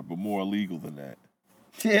Bret Hart, but more illegal than that.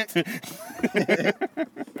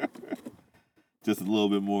 Just a little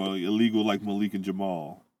bit more illegal, like Malik and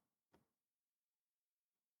Jamal.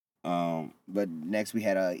 But next we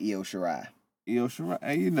had Io Shirai. Io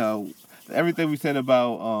Shirai, you know, everything we said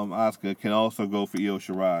about Asuka can also go for Io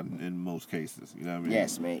Shirai in most cases. You know what I mean?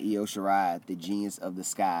 Yes, man. Io Shirai, the genius of the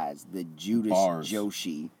skies, the Judas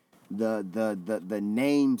Joshi. The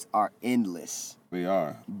names are endless. They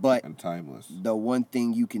are. But and timeless. The one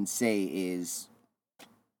thing you can say is,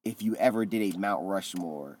 if you ever did a Mount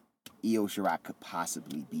Rushmore, Io Shirai could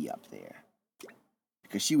possibly be up there.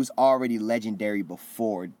 Because she was already legendary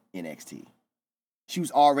before NXT. She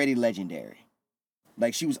was already legendary.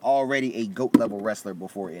 Like, she was already a GOAT level wrestler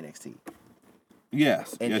before NXT.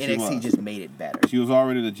 Yes. And yes, NXT just made it better. She was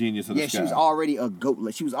already the genius of the sky. Yeah, she was already a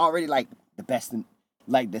GOAT. She was already like the best in,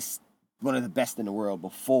 like this, one of the best in the world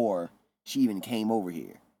before she even came over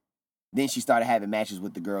here. Then she started having matches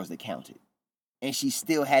with the girls that counted. And she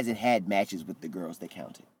still hasn't had matches with the girls that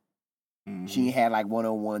counted. Mm-hmm. She ain't had like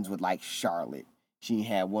one-on-ones with like Charlotte. She ain't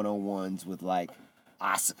had one-on-ones with like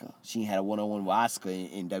Asuka. She ain't had a one-on-one with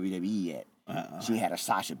Asuka in WWE yet. She ain't had a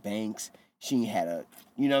Sasha Banks. She ain't had a,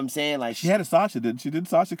 you know what I'm saying? Like she had a Sasha, didn't she? Did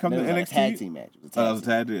Sasha come to NXT? Like a tag team match. That was a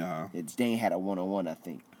tag team. They ain't had a one-on-one, I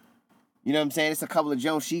think. You know what I'm saying? It's a couple of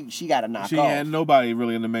Jones she got to knock off. She had nobody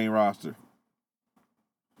really in the main roster.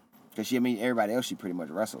 Because everybody else she pretty much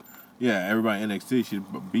wrestled. Yeah, everybody in NXT, she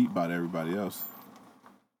beat about everybody else.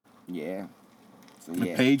 Yeah. So,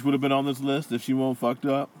 yeah. Paige would have been on this list if she won't fucked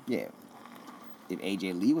up. Yeah. If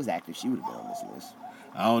AJ Lee was active, she would have been on this list.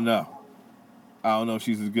 I don't know if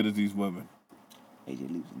she's as good as these women.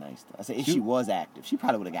 AJ Lee was nice, though. I said if she was active, she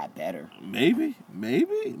probably would have got better. Maybe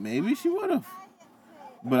she would have.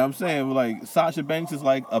 But I'm saying, like, Sasha Banks is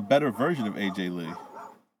like a better version of AJ Lee.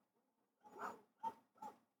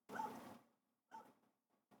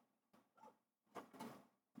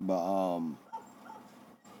 But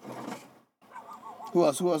who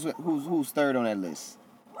else? Who's third on that list?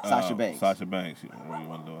 Sasha Banks. Sasha Banks. What you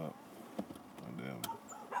want to do up? Damn.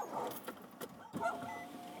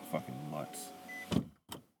 Fucking mutts.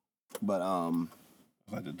 But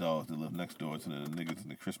it's like the dogs that live next door to the niggas in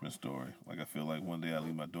the Christmas story. Like, I feel like one day I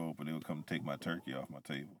leave my door open, they would come take my turkey off my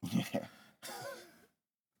table. Yeah.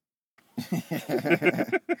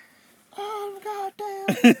 Oh,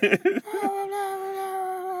 goddamn.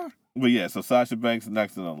 But yeah, so Sasha Banks is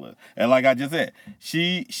next on the list. And like I just said,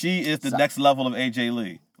 she is the next level of AJ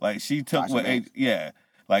Lee. Like, she took like they're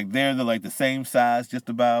the same size just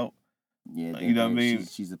about. Yeah, you know what I mean?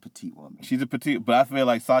 She's a petite woman. She's a petite, but I feel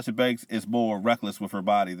like Sasha Banks is more reckless with her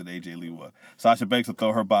body than AJ Lee was. Sasha Banks will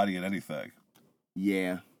throw her body at anything.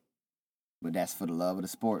 Yeah. But that's for the love of the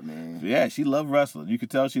sport, man. Yeah, she loves wrestling. You can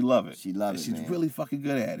tell she loves it. She loves it, She's really fucking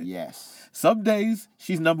good at it. Yes. Some days,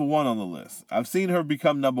 she's number one on the list. I've seen her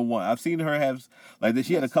become number one. I've seen her have, like,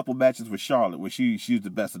 she had a couple matches with Charlotte where she's the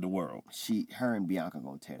best in the world. Her and Bianca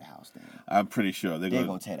going to tear the house down. I'm pretty sure. They're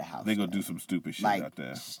going to tear the house down. They're going to do some stupid shit out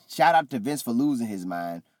there. Shout out to Vince for losing his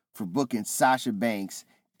mind for booking Sasha Banks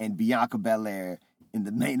and Bianca Belair in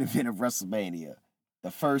the main event of WrestleMania. The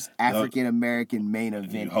first African-American main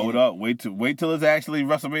event. Hold up. Wait till it's actually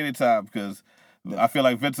WrestleMania time, because I feel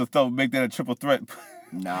like Vince will make that a triple threat.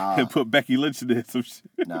 Nah. And put Becky Lynch in there some shit.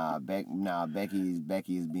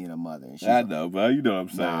 Becky is being a mother. I know, but you know what I'm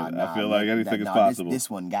saying. I feel like anything is possible. This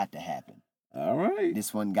one got to happen. All right.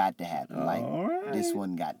 This one got to happen. All right. This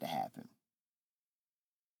one got to happen.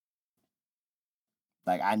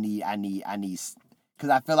 Like, I need, because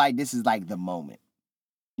I feel like this is like the moment.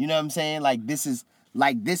 You know what I'm saying? Like, this is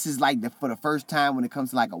for the first time when it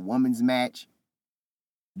comes to like a woman's match.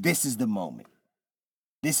 This is the moment.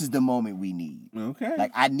 This is the moment we need. Okay.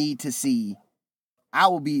 Like, I need to see. I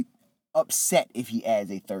will be upset if he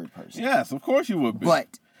adds a third person. Yes, of course you would be.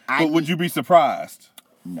 But would you be surprised?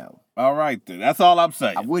 No. All right, then. That's all I'm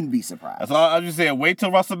saying. I wouldn't be surprised. That's all I'm just saying. Wait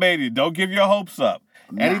till WrestleMania. Don't give your hopes up.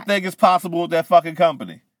 Anything is possible with that fucking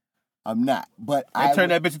company. I'm not. But I turn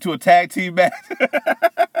that bitch into a tag team match.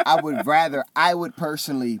 I would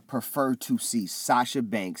personally prefer to see Sasha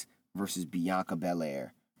Banks versus Bianca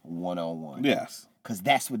Belair 1-on-1. Yes. Because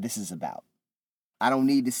that's what this is about. I don't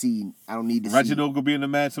need to see. Reginald could be in the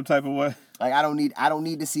match some type of way. Like, I don't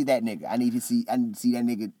need to see that nigga. I need to see that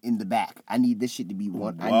nigga in the back. I need this shit to be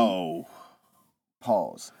one. Whoa.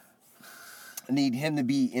 Pause. need him to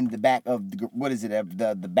be in the back of what is it?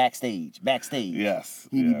 The backstage. Backstage. Yes.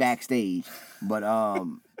 He be backstage. But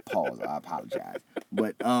pause. I apologize.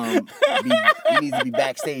 But he needs to be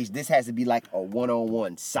backstage. This has to be like a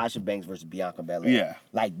 1-on-1 Sasha Banks versus Bianca Belair. Yeah.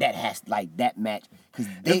 Like that match. Cause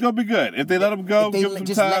it's gonna be good. If they let them go, give them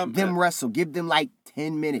just some time. Let them wrestle. Give them like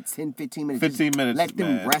 10 minutes, 10, 15 minutes. 15 minutes. Let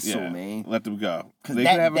them wrestle, man. Let them go. They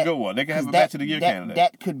can have a good one. They can have a match of the year candidate.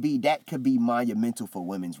 That could be monumental for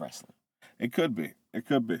women's wrestling. It could be.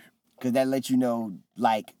 Because that lets you know,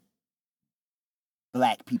 like,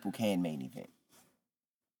 black people can main event.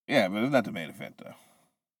 Yeah, but it's not the main event, though.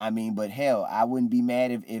 I mean, but hell, I wouldn't be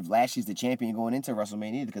mad if Lashley's the champion going into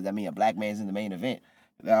WrestleMania because, I mean, a black man's in the main event.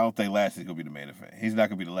 I don't think Lashley's going to be the main event. He's not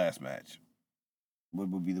going to be the last match. What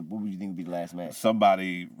would you think would be the last match?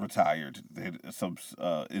 Somebody retired.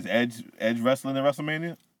 Is Edge wrestling in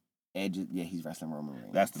WrestleMania? Edge, yeah, he's wrestling Roman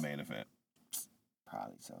Reigns. That's the main event.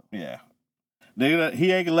 Probably so. Yeah.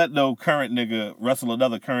 He ain't gonna let no current nigga wrestle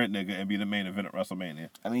another current nigga and be the main event at WrestleMania.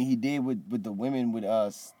 I mean, he did with the women with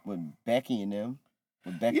Becky and them,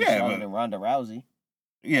 with Becky, Charlotte, and Ronda Rousey.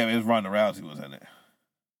 Yeah, it was Ronda Rousey was in it,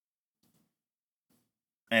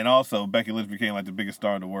 and also Becky Lynch became like the biggest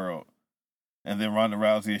star in the world, and then Ronda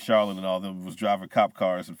Rousey and Charlotte and all them was driving cop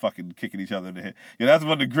cars and fucking kicking each other in the head. Yeah, that's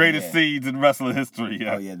one of the greatest scenes in wrestling history.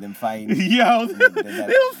 Yeah. Oh yeah, them fighting. Yo, they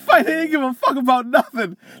was fighting. They didn't give a fuck about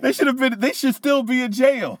nothing. They should still be in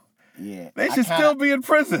jail. Yeah, they should still be in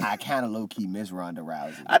prison. I kind of low key miss Ronda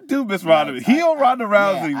Rousey. I do miss Ronda. Ronda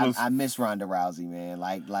Rousey was. I miss Ronda Rousey, man.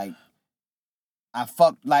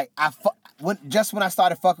 Just when I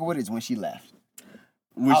started fucking with it is when she left.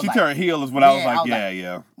 When she turned heel is when I was like,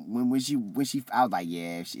 yeah. When she, I was like,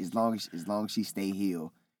 yeah. As long as she stay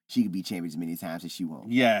heel, she could be champion as many times as she wants.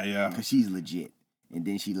 Yeah. Because she's legit. And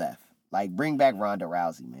then she left. Like, bring back Ronda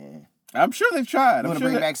Rousey, man. I'm sure they've tried. You want to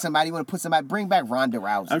bring back somebody? You want to put somebody? Bring back Ronda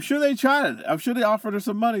Rousey. I'm sure they tried it. I'm sure they offered her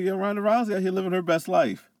some money. Yo, Ronda Rousey out here living her best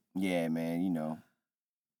life. Yeah, man. You know.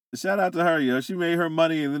 Shout out to her, yo. She made her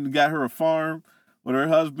money and then got her a farm with her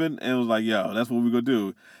husband and was like, yo, that's what we're going to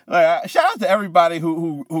do. Like, shout out to everybody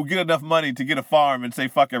who get enough money to get a farm and say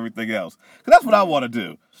fuck everything else. Because that's what I want to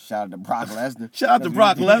do. Shout out to Brock Lesnar. Shout out to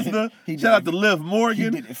Brock Lesnar. Shout out to Liv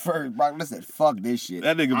Morgan. He did it first. Brock Lesnar said, fuck this shit.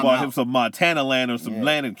 That nigga bought him some Montana land or some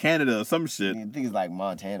land in Canada or some shit. I think it's like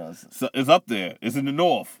Montana. So it's up there. It's in the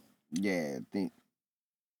north. Yeah, I think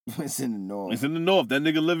it's in the north. It's in the north. That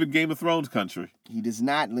nigga live in Game of Thrones country. He does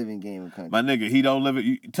not live in Game of Country. My nigga, he don't live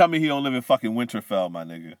in... Tell me he don't live in fucking Winterfell, my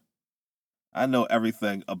nigga. I know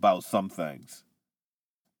everything about some things.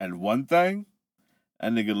 And one thing,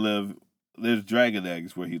 that nigga live... There's dragon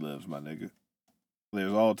eggs where he lives, my nigga.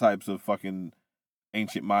 There's all types of fucking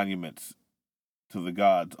ancient monuments to the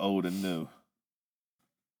gods, old and new.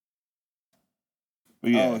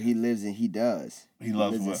 But yeah. Oh, he lives in... He does. He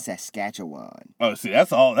lives in Saskatchewan. Oh, see,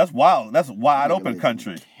 that's all... That's wild. That's wide open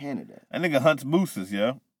country. Canada. That nigga hunts mooses,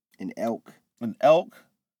 yo. And elk.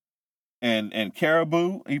 And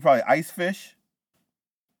caribou. He probably ice fish.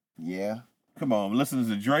 Yeah. Come on, listen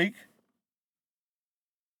to Drake.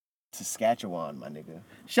 Saskatchewan, my nigga.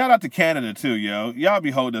 Shout out to Canada too, yo. Y'all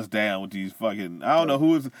be holding us down with these fucking. I don't know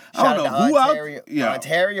who is. I don't know who Ontario. out. Yeah,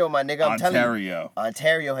 Ontario, my nigga. I'm telling you, Ontario.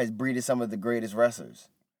 Ontario has breeded some of the greatest wrestlers.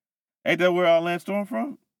 Ain't that where Lance Storm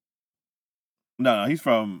from? No, he's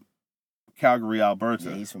from Calgary,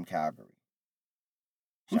 Alberta. Yeah, he's from Calgary.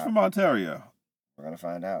 Who's from Ontario? We're gonna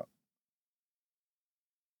find out.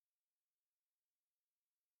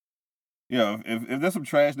 Yo, if there's some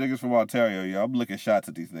trash niggas from Ontario, yo, I'm licking shots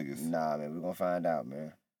at these niggas. Nah, man, we're gonna find out,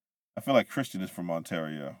 man. I feel like Christian is from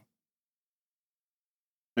Ontario.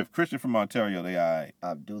 If Christian from Ontario, they alright.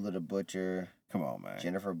 Abdullah the Butcher. Come on, man.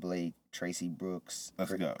 Jennifer Blake, Tracy Brooks.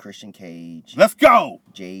 Let's go. Christian Cage. Let's go!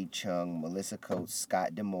 Jade Chung, Melissa Coates,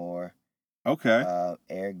 Scott D'Amore. Okay.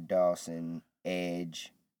 Eric Dawson,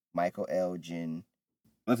 Edge, Michael Elgin.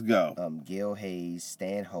 Let's go. Gil Hayes,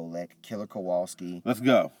 Stan Holek, Killer Kowalski. Let's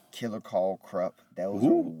go. Killer Carl Krupp. Those are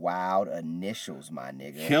wild initials, my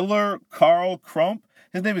nigga. Killer Carl Crump?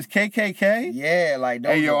 His name is KKK? Yeah, like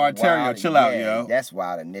those. Hey, yo, Ontario, chill out, yo. That's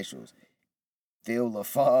wild initials. Phil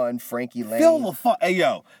LaFon, Frankie Lane. Phil LaFon. Hey,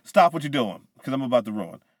 yo, stop what you're doing, because I'm about to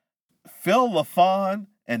ruin. Phil LaFon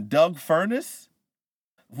and Doug Furnace,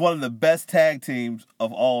 one of the best tag teams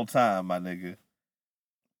of all time, my nigga.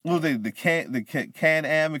 What was they, the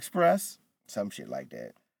Can-Am Express? Some shit like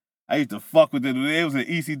that. I used to fuck with them. It was an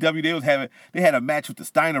ECW. They had a match with the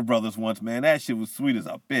Steiner brothers once, man. That shit was sweet as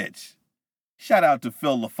a bitch. Shout out to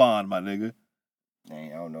Phil LaFon, my nigga.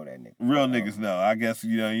 Dang, I don't know that nigga. Real niggas know. I guess,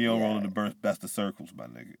 you don't roll in the best of circles, my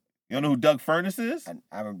nigga. You don't know who Doug Furnace is?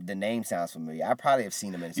 The name sounds familiar. I probably have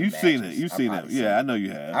seen him in some You've matches. seen it. You've seen it. Yeah, I know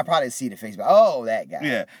you have. I probably see the face, but oh, that guy.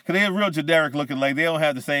 Yeah, because they're real generic looking. Like, they don't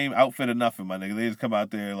have the same outfit or nothing, my nigga. They just come out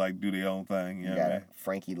there, like, do their own thing. You got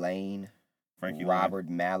Frankie Lane, Robert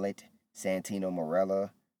Mallet, Santino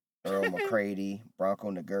Marella, Earl McCready, Bronco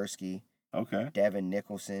Nagurski, Devin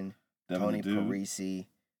Nicholson, Tony Parisi,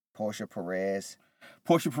 Portia Perez.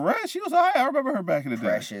 Portia Perez? She was all right. I remember her back in the day.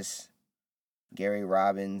 Precious. Gary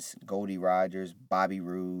Robbins, Goldie Rogers, Bobby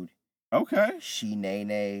Roode. Okay.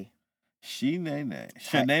 Shanae.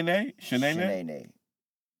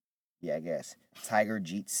 Yeah, I guess. Tiger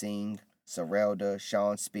Jeet Singh, Sorelda,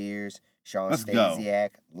 Sean Spears, Sean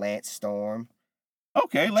Stasiak, Lance Storm.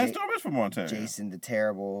 Okay, Lance Storm is from Ontario. Jason the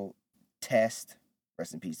Terrible, Test.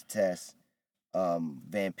 Rest in peace to Test.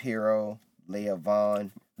 Vampiro, Leah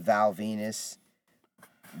Vaughn, Val Venus,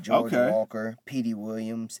 George Walker, Petey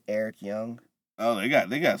Williams, Eric Young. Oh, they got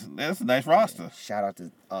that's a nice roster. Yeah, shout out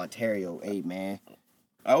to Ontario, man.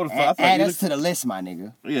 I would have thought. Add us to the list, my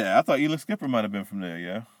nigga. Yeah, I thought Elix Skipper might have been from there.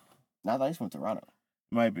 Yeah. No, I thought he's from Toronto.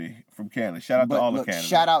 Might be from Canada. Shout out to all of Canada.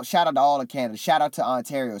 Shout out to all of Canada. Shout out to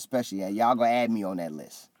Ontario especially. Yeah, y'all gonna add me on that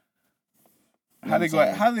list. How they go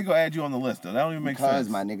add you on the list though? That don't even make sense. Because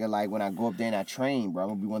my nigga, like when I go up there and I train, bro, I'm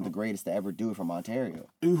gonna be one of the greatest to ever do it from Ontario.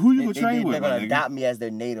 Who you gonna train with? They're gonna adopt me as their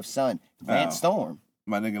native son, Lance Storm.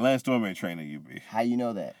 My nigga, Lance Storm ain't training you, B. How you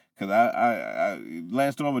know that? Because I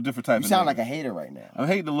Lance Storm a different type of nigga. You sound like a hater right now. I'm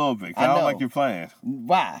hating a little bit. I don't like your plan.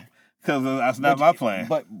 Why? Because that's not my plan.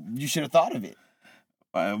 But you should have thought of it.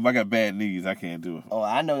 If I got bad knees, I can't do it. Oh,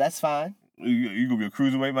 I know. That's fine. You gonna be a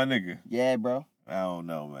cruiserweight, my nigga? Yeah, bro. I don't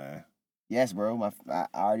know, man. Yes, bro. I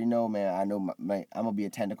already know, man. I know I'm gonna be a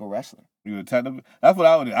technical wrestler. You a technical? That's what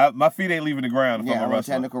I would do. My feet ain't leaving the ground if I'm a wrestler. I'm a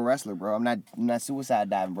technical wrestler, bro. I'm not suicide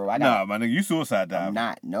diving, bro. Nah, my nigga, you suicide diving. I'm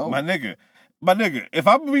not. No, my nigga. If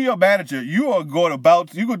I'm gonna be your manager, you are going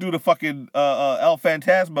about. You gonna do the fucking El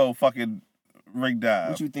Phantasmo fucking ring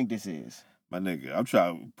dive. What you think this is? My nigga, I'm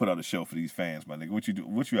trying to put on a show for these fans, my nigga. What you do?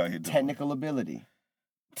 What you out here doing? Technical ability.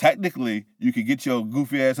 Technically, you could get your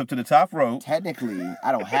goofy ass up to the top rope. Technically,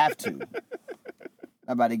 I don't have to.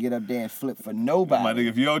 I'm about to get up there and flip for nobody. My nigga,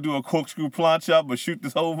 if you don't do a corkscrew planche up or shoot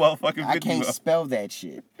this whole motherfucking video I can't spell that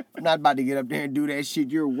shit. I'm not about to get up there and do that shit.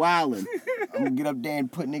 You're wildin'. I'm gonna get up there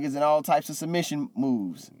and put niggas in all types of submission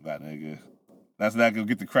moves. My nigga. That's not gonna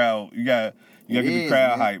get the crowd. You gotta get the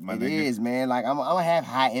crowd hype, my nigga. It is, man. Like I'm gonna have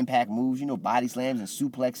high impact moves, you know, body slams and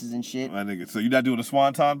suplexes and shit. My nigga. So you not doing a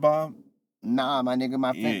swanton bomb? Nah, my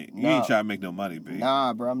nigga, You ain't trying to make no money, B.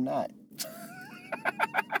 Nah, bro, I'm not.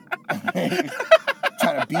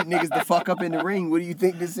 Trying to beat niggas the fuck up in the ring. What do you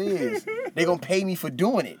think this is? They gonna pay me for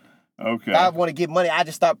doing it. Okay. If I want to get money, I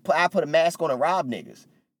put a mask on and rob niggas.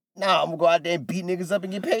 Nah, I'm gonna go out there and beat niggas up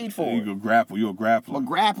and get paid for it. You gonna grapple? You a grappler? I'm a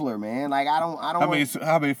grappler, man. Like I don't.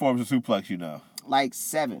 How many forms of suplex you know? Like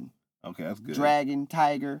 7. Okay, that's good. Dragon,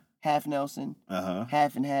 Tiger, half Nelson,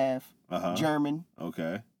 half and half, German.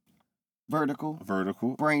 Okay. Vertical.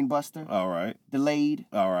 Brain buster. All right. Delayed.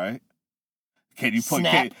 All right. Can you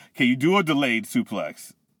Snap. Can you do a delayed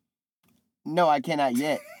suplex? No, I cannot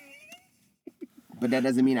yet. But that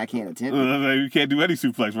doesn't mean I can't attempt it. You can't do any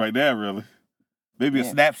suplex right now, really. Maybe a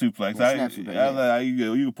snap suplex. You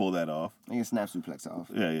can pull that off. I can snap suplex off.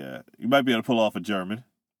 Yeah. You might be able to pull off a German.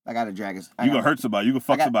 I got a drag. You gonna hurt somebody. You can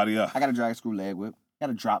fuck somebody up. I got a drag screw leg whip. Got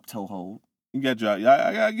a drop toe hold. You got drop.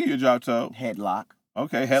 I gotta give you a drop toe. Headlock.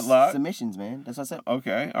 Okay, headlock. Submissions, man. That's what I said.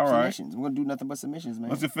 Okay, all right. Submissions. We're gonna do nothing but submissions, man.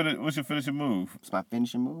 What's your finishing move? What's my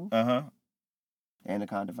finishing move?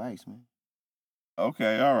 Anaconda Vice, man.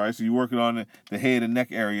 Okay, all right. So you're working on the head and neck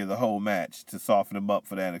area the whole match to soften them up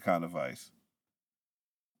for the Anaconda Vice.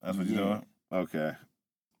 That's what you're doing? Okay.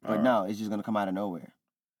 But no, it's just gonna come out of nowhere.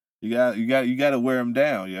 You got to wear them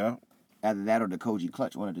down, yeah. Either that or the Koji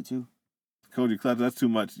clutch, one of the two. Koji clutch, that's too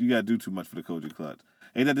much. You gotta do too much for the Koji clutch.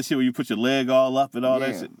 Ain't that the shit where you put your leg all up and all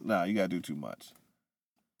that shit? Nah, you gotta do too much.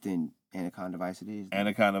 Then Anaconda Vice it is. Then.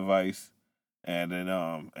 Anaconda Vice, and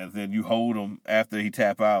then you hold him after he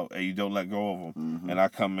tap out, and you don't let go of him. Mm-hmm. And I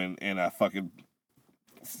come in and I fucking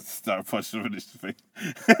start punching him in his face.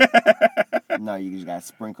 No, you just gotta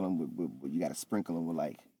sprinkle him with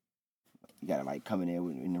like, you gotta like come in there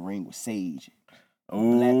in the ring with sage.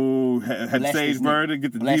 Oh, had sage burn and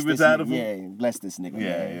get the demons out of him? Yeah, bless this nigga,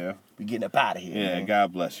 man. Yeah. We getting up out of here, man.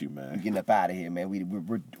 God bless you, man. We getting up out of here, man.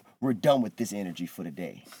 We're done with this energy for the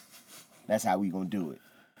day. That's how we gonna do it.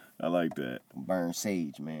 I like that. Burn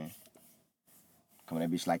sage, man. Coming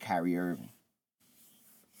that bitch like Kyrie Irving.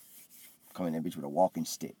 Coming that bitch with a walking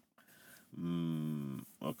stick.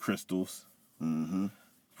 Or crystals. Mm-hmm.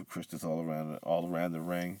 For crystals all around the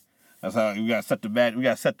ring. That's how we gotta set the match. We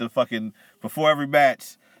gotta set the fucking before every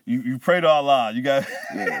match. You pray to Allah. You got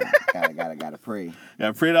gotta pray.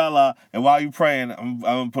 Gotta pray to Allah. And while you praying, I'm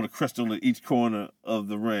gonna put a crystal in each corner of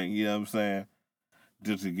the ring. You know what I'm saying?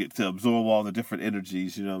 Just to absorb all the different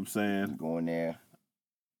energies. You know what I'm saying? Going there,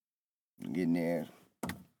 getting there,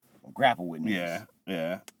 grapple with me.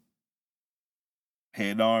 Yeah.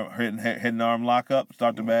 Head and arm lock up.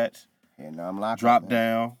 Start the match. Head and arm lock. Drop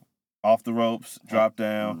down, off the ropes. Drop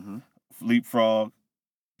down, leapfrog,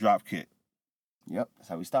 drop kick. Yep, that's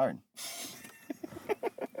how we starting.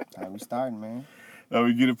 Man. Now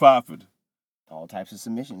we get it popping. All types of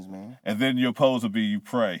submissions, man. And then your pose will be you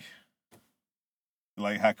pray.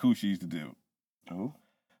 Like Hakushi used to do. Who?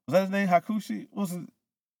 Was that his name, Hakushi? Was it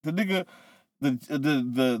the nigga,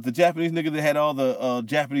 the Japanese nigga that had all the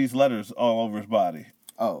Japanese letters all over his body?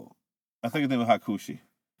 Oh. I think his name was Hakushi.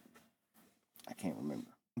 I can't remember.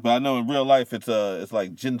 But I know in real life it's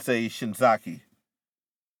like Jinsei Shinzaki.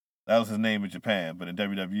 That was his name in Japan, but in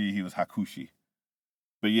WWE he was Hakushi.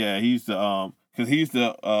 But yeah, he used to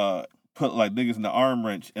put like niggas in the arm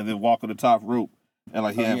wrench and then walk on the top rope and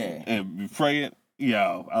like and be praying.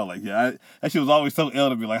 Yo, I was like, that shit was always so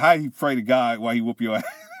ill to me. Like, how he pray to God while he whoop your ass?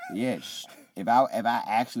 Yes. If I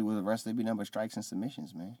actually was a wrestler, it'd be number strikes and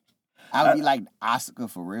submissions, man. I would be like Asuka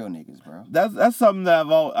for real niggas, bro. That's something that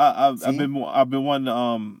I've been wanting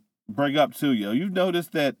to bring up too, yo. You've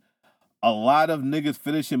noticed that a lot of niggas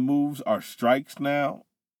finishing moves are strikes now.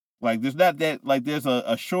 Like there's not that like there's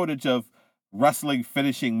a shortage of wrestling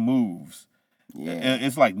finishing moves. Yeah. And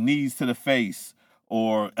it's like knees to the face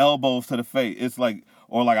or elbows to the face. It's like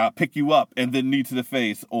or like I'll pick you up and then knee to the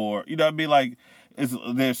face or you know what I mean? Like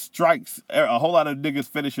there's strikes. A whole lot of niggas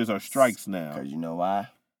finishers are strikes now. Because you know why?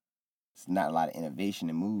 It's not a lot of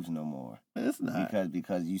innovation in moves no more. It's not.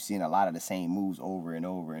 Because you've seen a lot of the same moves over and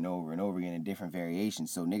over and over and over again in different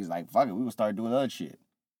variations. So niggas like, fuck it, we will start doing other shit.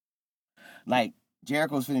 Like,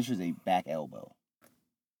 Jericho's finisher is a back elbow.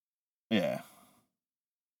 Yeah.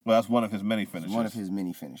 Well, that's one of his many finishers. It's one of his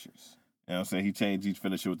many finishers. You know what I'm saying? He changed each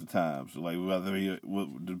finisher with the times. So like, whether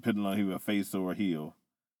depending on he was a face or a heel.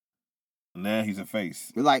 Now he's a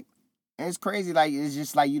face. But like, it's crazy. Like, it's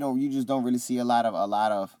just like, you just don't really see a lot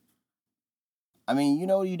of. I mean, I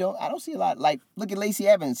don't see a lot. Like, look at Lacey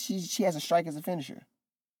Evans. She has a strike as a finisher.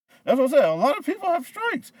 That's what I'm saying. A lot of people have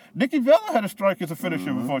strikes. Nikki Bella had a strike as a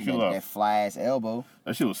finisher before she left. That fly-ass elbow.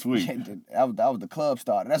 That shit was sweet. that was the club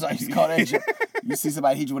starter. That's why I used to call that shit. You see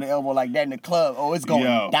somebody hit you with an elbow like that in the club, it's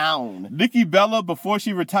going down. Nikki Bella, before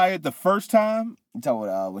she retired the first time. You talking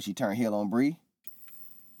about when she turned heel on Brie?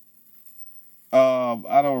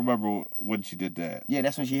 I don't remember when she did that. Yeah,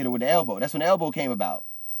 that's when she hit her with the elbow. That's when the elbow came about.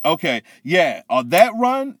 Okay, yeah. On that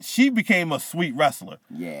run, she became a sweet wrestler.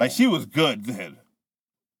 Yeah. Like, she was good then.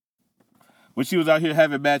 When she was out here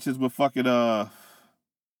having matches with fucking, I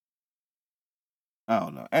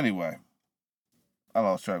don't know. Anyway, I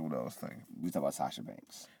lost track of what I was thinking. We talking about Sasha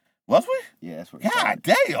Banks. Was we? Yeah, that's what. God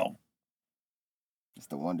damn. It's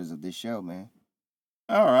the wonders of this show, man.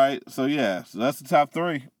 All right. So, yeah. So, that's the top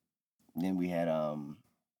three. Then we had,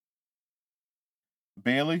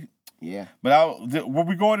 Bayley. Yeah. But were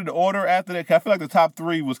we going in order after that? 'Cause I feel like the top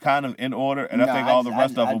three was kind of in order, and I think all the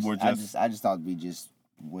rest of them were just... I just thought we just...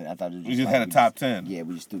 I thought it was we just had a top 10. Yeah,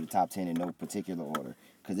 we just threw the top 10 in no particular order.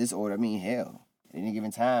 Because this order, I mean, hell, at any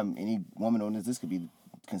given time, any woman on this list could be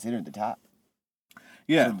considered the top.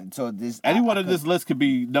 Yeah. So this... Anyone on this list could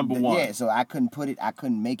be number one. Yeah, so I couldn't put it... I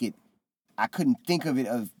couldn't make it... I couldn't think of it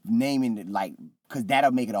of naming it like... Because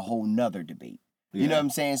that'll make it a whole nother debate. You know what I'm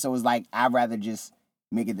saying? So it's like, I'd rather just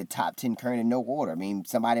make it the top 10 current in no order. I mean,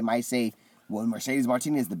 somebody might say, well, Mercedes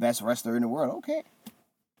Martinez is the best wrestler in the world. Okay.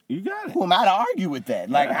 You got it. Who am I to argue with that?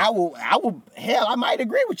 Like, I will, hell, I might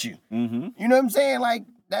agree with you. Mm-hmm. You know what I'm saying? Like,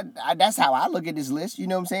 that's how I look at this list. You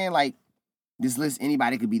know what I'm saying? Like, this list,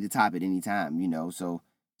 anybody could be the top at any time, So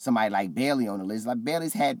somebody like Bayley on the list, like Bayley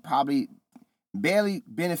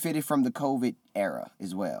benefited from the COVID era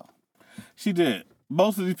as well. She did.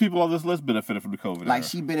 Most of these people on this list benefited from the COVID era. Like,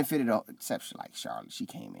 she benefited, except like Charlotte. She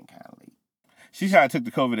came in kind of late. She kind of took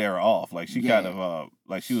the COVID era off. Like, she kind of,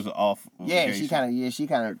 like, she was off. Yeah, she kind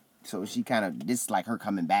of, this is like her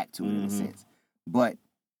coming back to it in a sense. But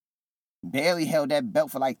Bayley held that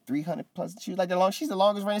belt for like 300 plus. She was like she's the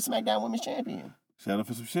longest reigning SmackDown Women's Champion. Set up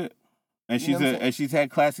for some shit. And she's had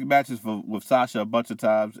classic matches with Sasha a bunch of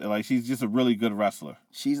times. And, like, she's just a really good wrestler.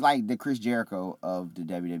 She's like the Chris Jericho of the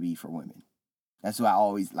WWE for women. That's who I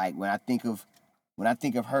always like. When I think of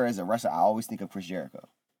her as a wrestler, I always think of Chris Jericho.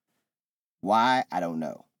 Why? I don't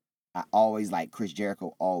know. I always like Chris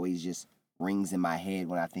Jericho. Always just rings in my head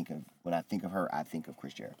when I think of her. I think of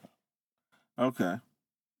Chris Jericho. Okay.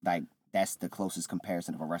 like that's the closest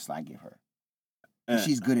comparison of a wrestler I give her. Uh,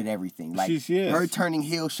 She's good at everything. Like she is. her turning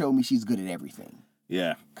heel showed me she's good at everything.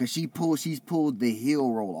 Yeah. Cause she's pulled the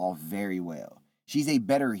heel role off very well. She's a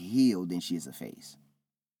better heel than she is a face.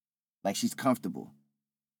 Like she's comfortable.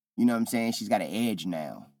 You know what I'm saying? She's got an edge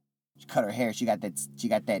now. She cut her hair. She got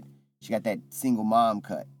that single mom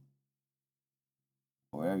cut.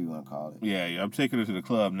 Or whatever you want to call it. Yeah, I'm taking her to the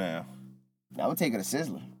club now. I would take her to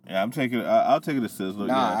Sizzler. Yeah, I'll take her to Sizzler.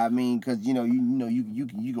 Nah, yeah. I mean, cause you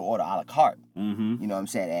can order a la carte. Mm-hmm. You know what I'm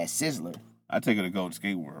saying? At Sizzler. I take her to Golden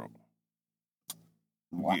Skate World.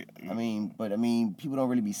 Why? Yeah. I mean, people don't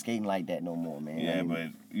really be skating like that no more, man. Yeah, I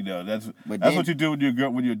mean, that's then, what you do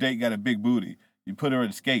when your date got a big booty. You put her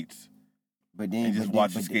in skates. And just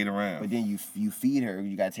watch her skate around. But then you feed her.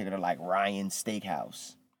 You gotta take her to like Ryan's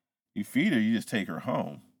Steakhouse. You feed her. You just take her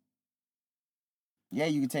home. Yeah,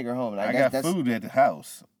 you can take her home. Like, I got food at the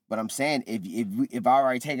house. But I'm saying if I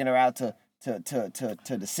already taken her out to the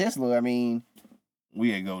Sizzler, I mean,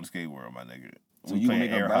 we ain't Golden Skate World, my nigga. So you gonna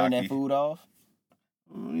make her burn that food off?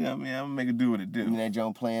 Yeah, I mean, I'm gonna make her do what it do. And that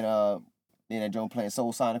joint playing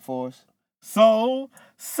Soul Sonic for us? Soul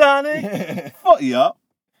Sonic? Yup.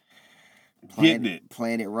 Getting it.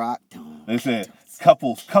 Planet Rock. They said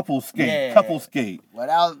couple skate. Yeah. Couple skate. What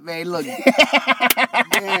else, man? Look. Man,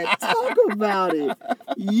 talk about it.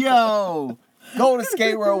 Yo. Golden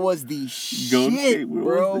Skate World was the shit,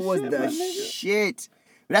 bro. Was the shit.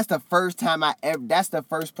 That's the first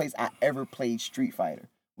place I ever played Street Fighter.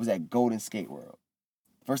 Was at Golden Skate World.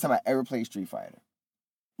 First time I ever played Street Fighter.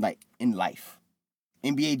 Like, in life.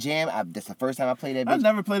 NBA Jam, that's the first time I played that bitch. I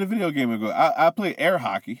never played a video game ago. I played air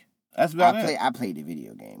hockey. That's about it. I played the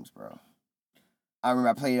video games, bro. I remember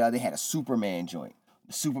I played, they had a Superman joint.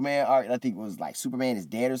 The Superman, I think it was like Superman is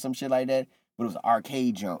Dead or some shit like that. But it was an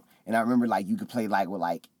arcade joint. And I remember like you could play with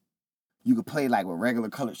regular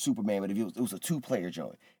colored Superman, but if it was a 2-player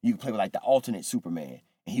joint. You could play with like the alternate Superman.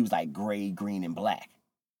 And he was like gray, green, and black.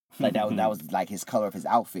 Like that was like his color of his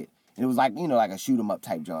outfit. And it was like, like a shoot 'em up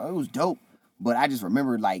type joint. It was dope. But I just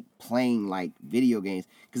remember like playing like video games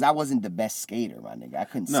because I wasn't the best skater, my nigga. I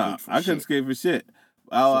couldn't skate for shit. I couldn't skate for shit.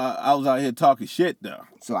 I was out here talking shit though.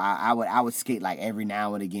 So I would skate like every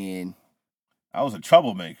now and again. I was a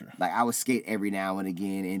troublemaker. Like I would skate every now and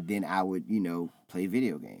again, and then I would play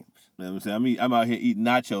video games. You know what I'm saying? I'm out here eating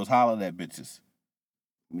nachos, hollering at bitches.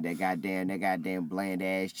 That goddamn bland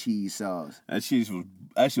ass cheese sauce. That shit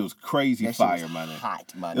was crazy that fire, shit was man.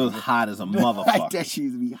 Hot, man. It was hot as a motherfucker. Like that shit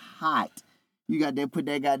used to be hot. You goddamn put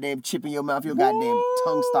that goddamn chip in your mouth, your goddamn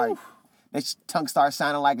tongue start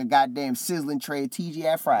sounding like a goddamn sizzling tray of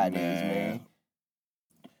TGI Fridays, man.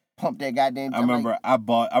 Pump that goddamn. I remember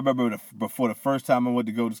before the first time I went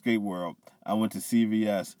to go to Skate World, I went to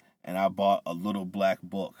CVS and I bought a little black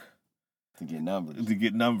book. To get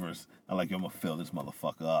numbers. I'm like, yo, I'm gonna fill this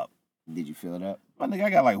motherfucker up. Did you fill it up? My nigga, I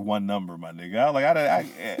got like one number, my nigga. I was like,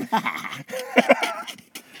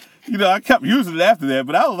 I kept using it after that,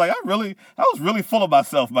 but I was like, I was really full of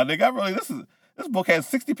myself, my nigga. This book has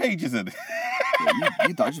 60 pages in it. Yeah,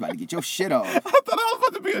 you thought you was about to get your shit off. I thought I was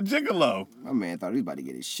about to be a gigolo. My man thought he was about to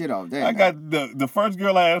get his shit off there. I got the first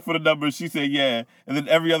girl I asked for the number, she said yeah. And then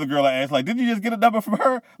every other girl I asked, like, didn't you just get a number from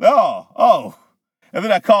her? Like, oh. And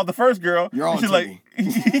then I called the first girl. You're on she's to like, me.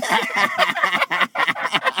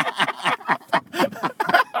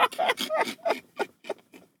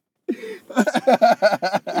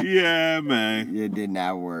 Yeah, man. It did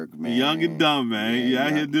not work, man. Young and dumb, man. You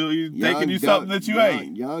out here thinking you something that you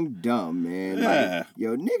ain't. Young dumb, man. Yeah. Like,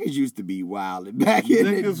 yo, niggas used to be wild back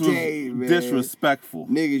in the day, man. Disrespectful.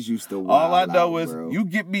 Niggas used to wild All I know out, is bro. you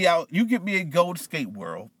get me a Gold Skate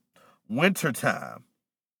World, wintertime.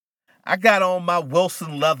 I got on my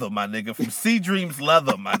Wilson leather, my nigga, from Sea Dreams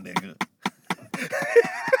leather, my nigga.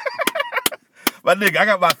 My nigga, I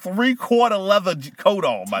got my 3/4 leather coat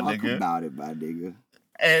on, my nigga. Talk about it, my nigga.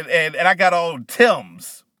 And I got on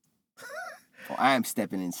Tim's. Oh, I am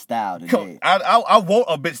stepping in style today. I want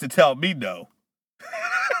a bitch to tell me no.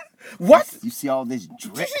 What? You see all this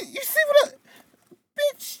drip? You see what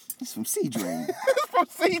bitch? It's from Sea Dream. It's from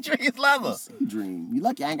Sea Dreams leather. Sea Dream. You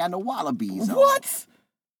lucky I ain't got no wallabies on. What?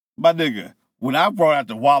 My nigga, when I brought out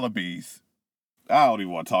the wallabies, I don't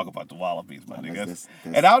even want to talk about the wallabies, my nigga. That's-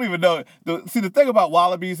 And I don't even know. See, the thing about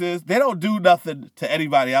wallabies is they don't do nothing to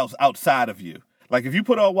anybody else outside of you. Like, if you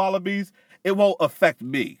put on wallabies, it won't affect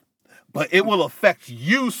me. But it will affect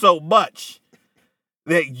you so much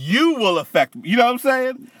that you will affect me. You know what I'm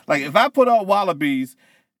saying? Like, if I put on wallabies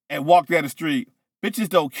and walk down the street, bitches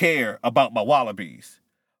don't care about my wallabies.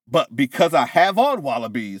 But because I have on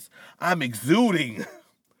wallabies, I'm exuding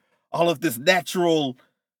all of this natural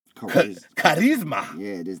Charisma.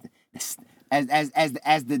 Yeah,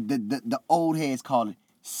 as the old heads call it,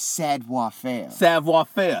 savoir-faire.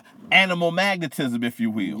 Savoir-faire. Animal magnetism, if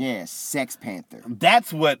you will. Yeah, Sex Panther.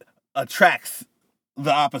 That's what attracts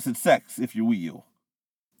the opposite sex, if you will.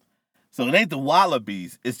 So it ain't the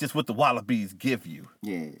wallabies. It's just what the wallabies give you.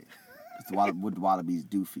 Yeah. It's what the wallabies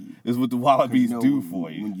do for you. It's what the wallabies do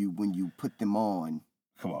for you. When you put them on,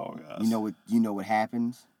 come on, guys. You know what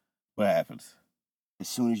happens? What happens? As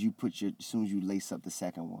soon as you lace up the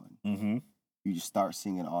second one, mm-hmm. you just start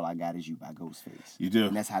singing "All I Got Is You" by Ghostface. You do,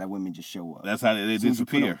 and that's how the women just show up. That's how they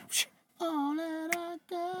disappear. All that I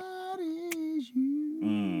got is you,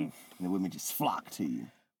 and the women just flock to you.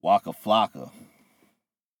 Waka flocka.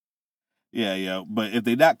 Yeah, but if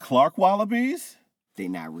they're not Clark wallabies, they're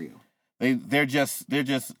not real. They're just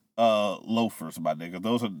loafers, my nigga.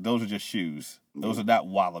 Those are just shoes. Those are not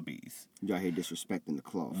wallabies. Y'all here disrespecting the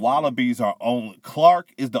cloth. Wallabies are only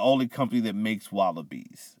Clark is the only company that makes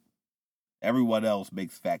wallabies. Everyone else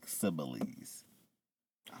makes facsimiles.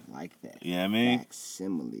 I like that. You know what I mean?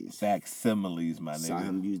 Facsimiles. Facsimiles, my nigga. Saw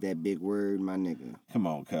him use that big word, my nigga. Come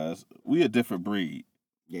on, cuz. We a different breed.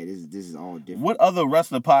 Yeah, this is all different. What other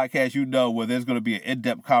wrestling podcast you know where there's going to be an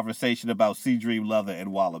in-depth conversation about Sea Dream Leather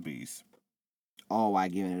and wallabies? All while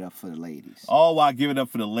giving it up for the ladies. All while giving it up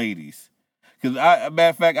for the ladies. Because, matter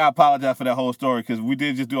of fact, I apologize for that whole story because we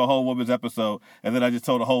did just do a whole women's episode, and then I just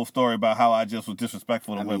told a whole story about how I just was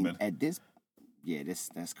disrespectful to women. That's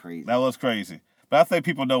crazy. That was crazy. But I think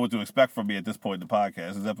people know what to expect from me at this point in the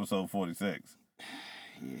podcast. It's episode 46.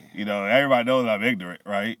 Yeah. You know, everybody knows that I'm ignorant,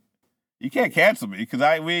 right? You can't cancel me because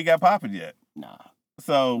we ain't got popping yet. Nah.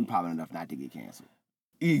 So we popping enough not to get canceled.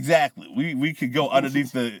 Exactly. We could go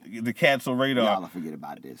underneath the cancel radar. Y'all will forget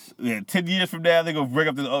about this. Yeah, 10 years from now, they're going to bring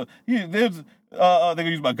up this. They're going to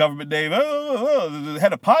use my government name. They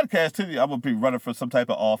had a podcast. I'm going to be running for some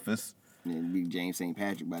type of office. Yeah, it'll be James St.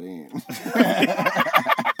 Patrick by then.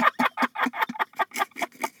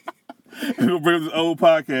 He'll bring this old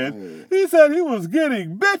podcast. Yeah. He said he was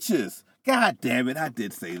getting bitches. God damn it, I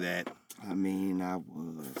did say that. I mean, I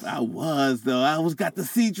was. I was, though. I was got the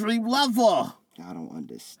Sea Dream Leather. Y'all don't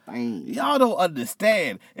understand. Y'all don't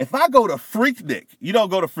understand. If I go to Freaknik, you don't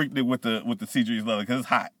go to Freaknik with the Sea Dream Leather because it's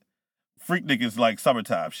hot. Freaknik is like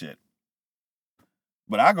summertime shit.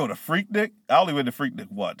 But I go to Freaknik. I only went to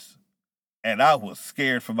Freaknik once. And I was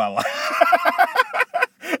scared for my life.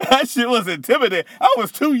 That shit was intimidating. I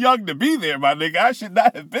was too young to be there, my nigga. I should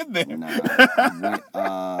not have been there.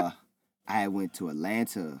 Nah, I went to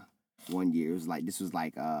Atlanta one year. It's like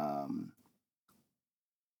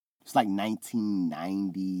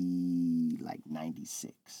 1990, like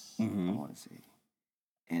 96, I want to say.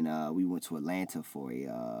 And we went to Atlanta for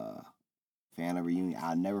a family reunion.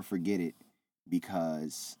 I'll never forget it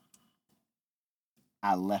because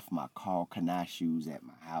I left my Carl Kanai shoes at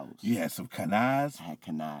my house. You had some Kanais? I had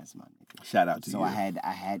Kanais, my nigga. Shout out to you. So my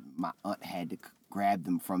aunt had to grab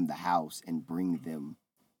them from the house and bring them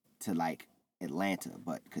to like Atlanta,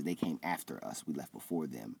 but because they came after us, we left before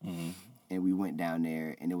them. Mm-hmm. And we went down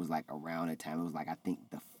there, and it was like around the time. It was like I think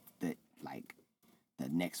the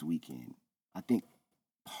next weekend. I think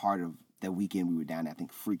part of the weekend we were down there. I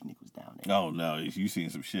think Freaknik was down there. Oh no, you seen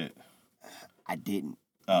some shit? I didn't.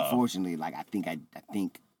 Unfortunately, like I think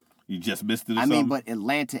you just missed it. Or I something? mean, but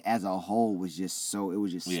Atlanta as a whole was just so. It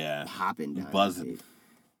was just popping down, buzzing.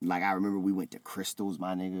 Like I remember we went to Crystals,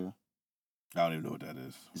 my nigga. I don't even know what that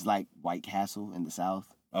is. It's like White Castle in the South.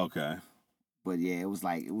 Okay. But yeah, it was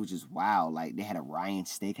just wild. Like they had a Ryan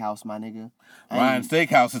Steakhouse, my nigga. Ryan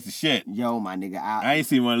Steakhouse is the shit. Yo, my nigga. I ain't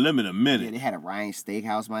seen one of them in a minute. Yeah, they had a Ryan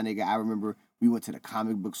Steakhouse, my nigga. I remember we went to the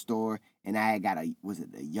comic book store and I had got a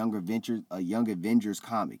Young Avengers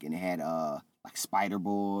comic, and it had like Spider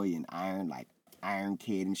Boy and Iron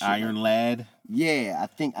Kid and shit. Iron Lad. Yeah, I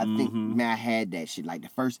think man, I had that shit. Like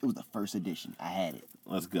it was the first edition. I had it.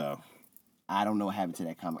 Let's go. I don't know what happened to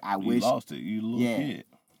that comic. You lost it. You little kid.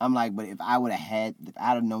 I'm like, but if I'd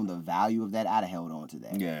have known the value of that, I'd have held on to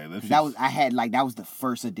that. Yeah, that was the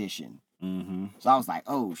first edition. Mm-hmm. So I was like,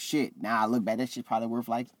 oh shit. Now I look back, that shit probably worth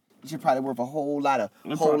a whole lot of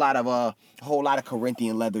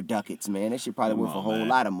Corinthian leather ducats, man. That shit probably worth a whole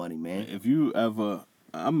lot of money, man. If you ever,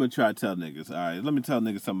 I'm gonna try to tell niggas. All right, let me tell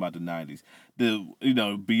niggas something about the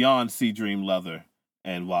 '90s. Beyond Sea Dream Leather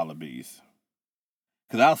and Wallabies.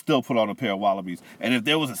 Because I'll still put on a pair of Wallabies. And if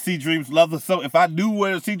there was a Sea Dream Leather, if I knew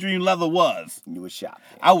where Sea Dream Leather was, you would shop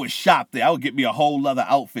there. I would shop there. I would get me a whole leather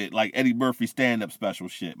outfit, like Eddie Murphy stand-up special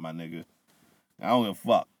shit, my nigga. I don't give a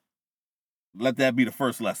fuck. Let that be the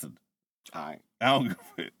first lesson. All right. I don't give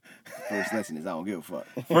a fuck. First lesson is I don't give a fuck.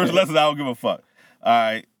 First lesson, I don't give a fuck. All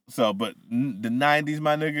right. So, but the 90s,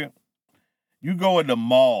 my nigga, you go in the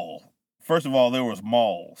mall. First of all, there was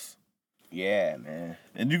malls. Yeah, man.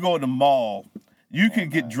 And you go in the mall, you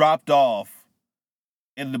could get dropped off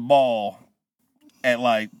in the mall at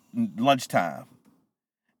like lunchtime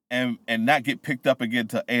and not get picked up again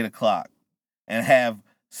till 8 o'clock and have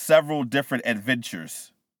several different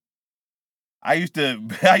adventures. I used to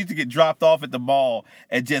get dropped off at the mall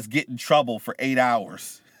and just get in trouble for 8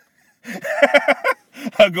 hours.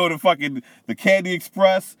 I go to fucking the Candy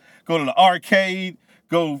Express, go to the arcade,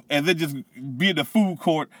 and then just be in the food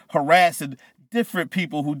court harassing different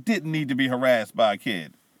people who didn't need to be harassed by a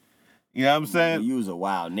kid. You know what I'm saying? You was a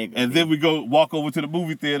wild nigga. And then we go walk over to the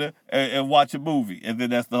movie theater and watch a movie, and then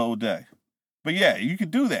that's the whole day. But yeah, you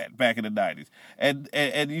could do that back in the 90s. And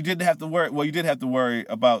you didn't have to worry, well, you did have to worry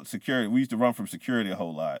about security. We used to run from security a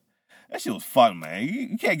whole lot. That shit was fun, man.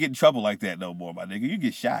 You can't get in trouble like that no more, my nigga. You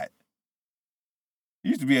get shot. You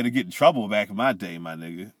used to be able to get in trouble back in my day, my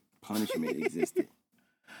nigga. Punishment existed.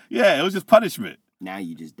 Yeah, it was just punishment. Now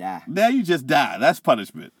you just die. Now you just die. That's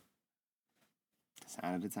punishment.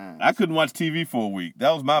 Sign of the times. I couldn't watch TV for a week.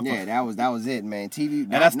 That was my Yeah, that was it, man. TV.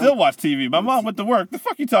 And I still watch TV. My mom went to work. The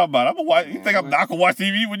fuck you talking about? You think I'm not gonna watch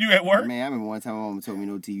TV when you at work? Man, I remember one time my mom told me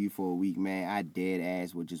no TV for a week, man. I dead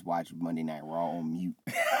ass would just watch Monday Night Raw on mute.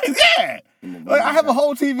 Yeah. Like, I have a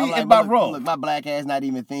whole TV in my room. Look, my black ass not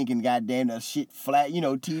even thinking, goddamn, the shit flat. You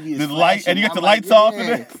know, TV is the light, and you got the lights like, off.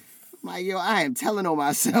 Yeah. I'm like, yo, I am telling on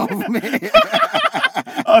myself, man.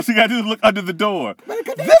 All she got to do is look under the door.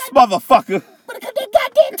 This motherfucker. Better cut that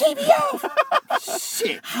goddamn TV off.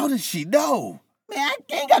 Shit. How does she know? Man, I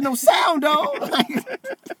ain't got no sound, though. I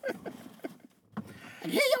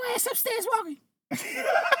hear your ass upstairs walking.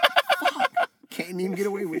 Fuck. Can't even get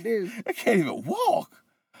away with this. I can't even walk.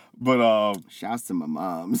 But shouts to my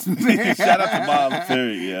moms. Shout out to moms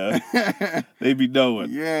too, yeah. They be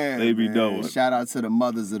knowing. Yeah. They be knowing. Shout out to the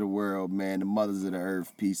mothers of the world, man. The mothers of the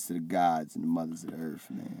earth. Peace to the gods and the mothers of the earth,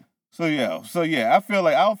 man. So yeah. I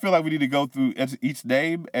don't feel like we need to go through each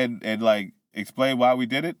name and like explain why we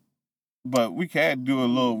did it. But we can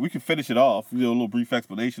do we can finish it off, a little brief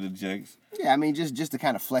explanation of Jinx. Yeah, I mean, just to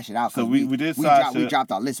kind of flesh it out. So we did Sasha. We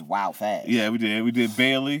dropped our list wild fast. Yeah, we did. We did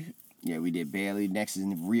Bailey. Yeah, we did Bailey. Next is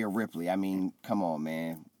Rhea Ripley. I mean, come on,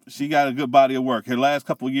 man. She got a good body of work. Her last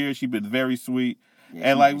couple of years, she's been very sweet.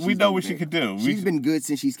 Yeah, and we know what she could do. She's been good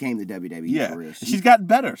since she's came to WWE. Yeah, for real. She's gotten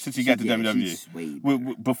better since she got to WWE. She's way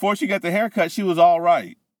better. Before she got the haircut, she was all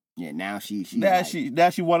right. Yeah, now she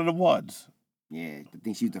one of the ones. Yeah, I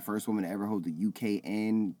think she was the first woman to ever hold the UK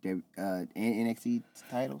and NXT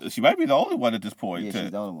titles. She might be the only one at this point. Yeah,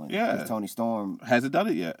 she's the only one. Yeah. Toni Storm hasn't done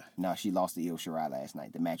it yet. No, she lost to Io Shirai last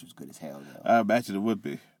night. The match was good as hell, though. I imagine it would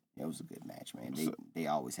be. Yeah, it was a good match, man. They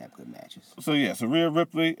always have good matches. So Rhea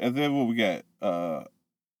Ripley, and then what we got?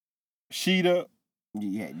 Sheeta.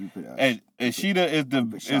 Yeah, you put and Sheeta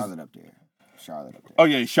is Charlotte up there. Charlotte up there. Oh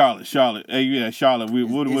yeah, Charlotte. Hey, yeah, Charlotte.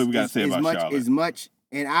 What do we got to say about Charlotte? As much.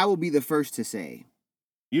 And I will be the first to say,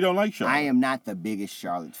 you don't like Charlotte. I am not the biggest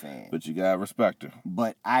Charlotte fan. But you gotta respect her.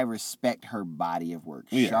 But I respect her body of work.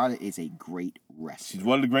 Yeah. Charlotte is a great wrestler. She's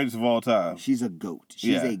one of the greatest of all time. She's a goat.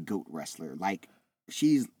 She's a goat wrestler. Like,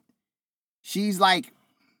 she's like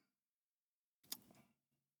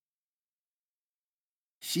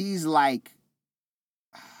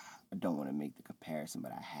I don't want to make the comparison,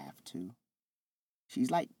 but I have to.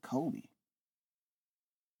 She's like Kobe.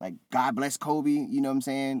 Like, God bless Kobe, you know what I'm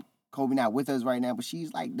saying? Kobe not with us right now, but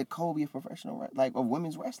she's like the Kobe of professional, of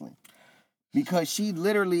women's wrestling. Because she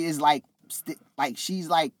literally is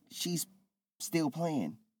she's still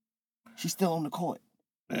playing. She's still on the court.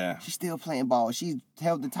 Yeah. She's still playing ball. She's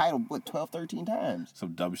held the title, 12, 13 times.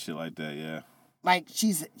 Some dumb shit like that, yeah. Like,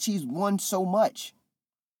 she's won so much.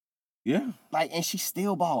 Yeah. Like, and she's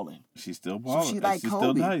still balling. She's still balling. So she's like Kobe.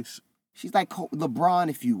 Still nice. She's like LeBron,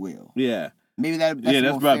 if you will. Yeah. Maybe that's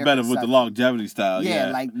better with the longevity style.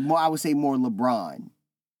 Yeah, like more. I would say more LeBron,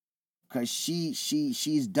 because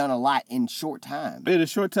she's done a lot in short time. In a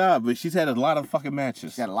short time, but she's had a lot of fucking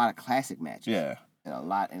matches. She's had a lot of classic matches. Yeah, in a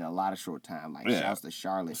lot of short time. Like shouts to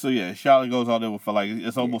Charlotte. So Charlotte goes on there with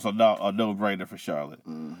it's almost a no-brainer for Charlotte.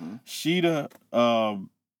 Mm-hmm. Sheeta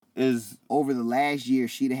is over the last year.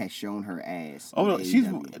 Sheeta has shown her ass. Over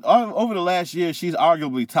the last year, she's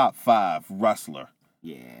arguably top 5 wrestler.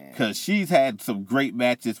 Yeah. Because she's had some great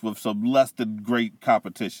matches with some less than great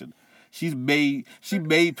competition. She made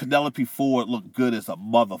Penelope Ford look good as a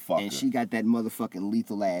motherfucker. And she got that motherfucking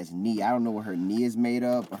lethal ass knee. I don't know what her knee is made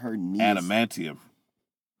of, but her knee adamantium.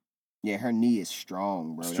 Yeah, her knee is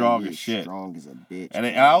strong, bro. Strong as shit. Strong as a bitch.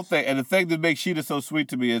 And the thing that makes Sheeta so sweet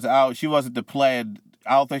to me is she wasn't the planned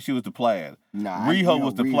I don't think she was the plan. Nah, Riho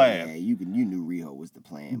was the plan. Yeah, you knew Riho was the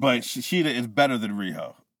plan. But Shida is better than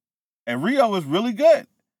Riho. And Riho is really good.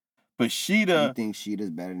 But Shida... You think Shida's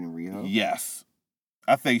better than Riho? Yes.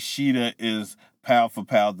 I think Shida is pound for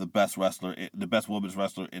pound the best wrestler, the best women's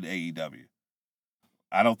wrestler in AEW.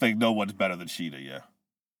 I don't think no one's better than Shida, yeah.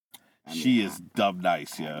 She is dumb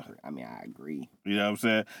nice, yeah. I agree. You know what I'm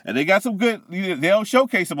saying? And they got some good, they don't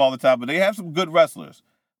showcase them all the time, but they have some good wrestlers.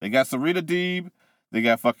 They got Serena Deeb. They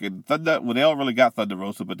got fucking Thunder. Well, they don't really got Thunder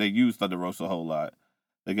Rosa, but they use Thunder Rosa a whole lot.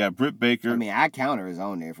 They got Britt Baker. I mean, I count her as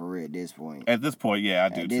on there for real at this point. At this point, yeah, I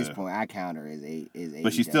do too. At this point, I count her as a.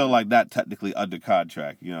 But she's still like not technically under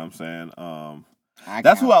contract. You know what I'm saying?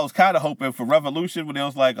 That's who I was kind of hoping for Revolution when it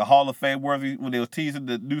was like a Hall of Fame worthy, when they was teasing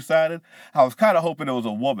the new signing. I was kind of hoping it was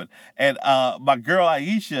a woman. And my girl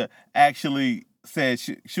Aisha actually said,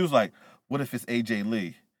 she was like, what if it's AJ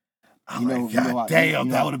Lee? I'm like, God damn,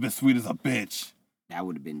 that would have been sweet as a bitch. That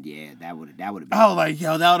would have been, yeah, that would have been. I was like,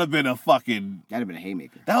 yo, that would have been a fucking. That would have been a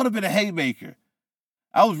haymaker. That would have been a haymaker.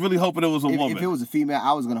 I was really hoping it was a woman. If it was a female,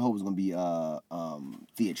 I was gonna hope it was gonna be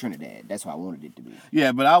Thea Trinidad. That's what I wanted it to be.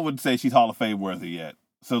 Yeah, but I wouldn't say she's Hall of Fame worthy yet.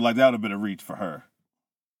 So like that would have been a reach for her.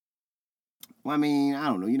 Well, I mean, I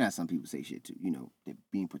don't know. You know how some people say shit too. You know, they're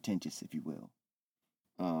being pretentious, if you will.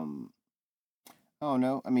 I don't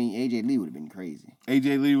know. I mean, AJ Lee would have been crazy.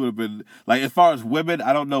 AJ Lee would have been like, as far as women,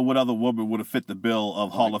 I don't know what other woman would have fit the bill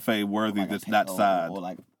of Hall of Fame worthy that's not signed. Or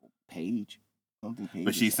like Paige. I don't think Paige.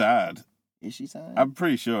 But she's signed. Is she signed? I'm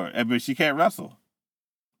pretty sure. But she can't wrestle.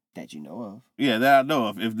 That you know of. Yeah, that I know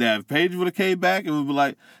of. If Paige would have came back, it would be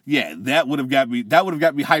like, yeah, that would have got me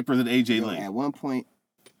hyper than AJ Lee. At one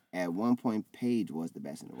point, Paige was the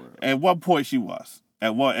best in the world. At one point, she was.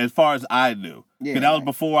 As far as I knew. Yeah, that was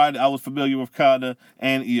before I was familiar with Kana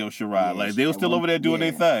and Io Shirai. Yeah, like, they were still over there doing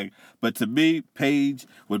their thing. But to me,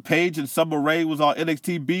 when Paige and Summer Rae was on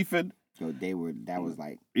NXT beefing. So that was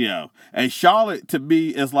like. Yeah. And Charlotte, to me,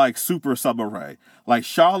 is like super Summer Rae. Like,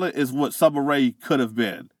 Charlotte is what Summer Rae could have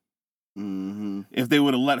been. Mm-hmm. If they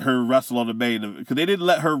would have let her wrestle on the main. Because they didn't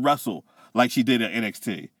let her wrestle like she did at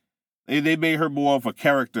NXT. They made her more of a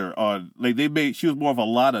character on, like she was more of a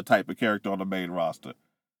Lana type of character on the main roster.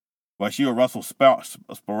 Well, she would wrestle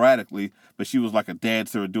sporadically, but she was like a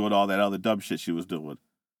dancer and doing all that other dumb shit she was doing.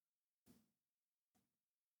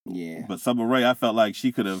 Yeah. But Summer Rae, I felt like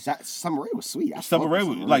she could have. Summer Rae was sweet. Summer Rae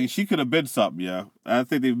was like, she could have been something, yeah. I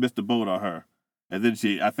think they missed the boat on her. And then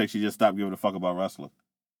I think she just stopped giving a fuck about wrestling.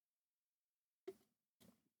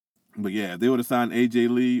 But yeah, if they would have signed AJ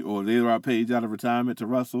Lee or they were Paige out of retirement to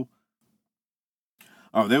wrestle,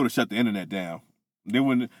 oh, they would have shut the internet down.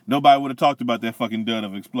 Nobody would have talked about that fucking dud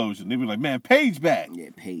of explosion. They'd be like, man, Paige back. Yeah,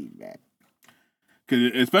 Paige back.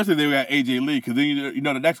 Cause especially if they got AJ Lee, because then you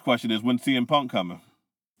know the next question is, when CM Punk coming?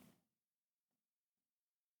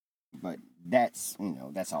 But that's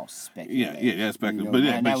all speculative. Yeah, that's speculative.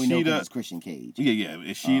 But now we know Shida, it's Christian Cage. Yeah.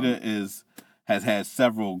 Shida has had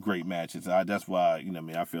several great matches. That's why,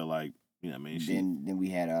 I feel like, Then we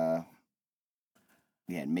had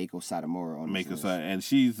Meiko Satomura on this list. And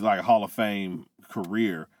she's like a Hall of Fame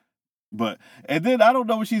career. And then I don't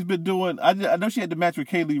know what she's been doing. I know she had the match with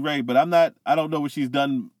Kaylee Ray, but I don't know what she's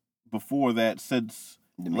done before that since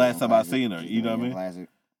last time I seen her. You know what I mean? Classic.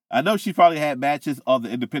 I know she probably had matches on the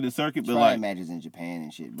independent circuit, but like matches in Japan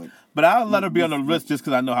and shit. But I'll let her be on the list just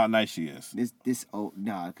because I know how nice she is.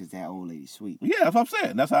 Because that old lady's sweet. Yeah, that's what I'm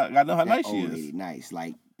saying. That's how I know how nice she is. Lady, nice,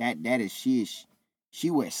 like that is she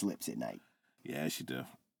wears slips at night. Yeah, she do. You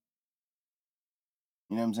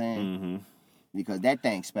know what I'm saying? Mm-hmm. Because that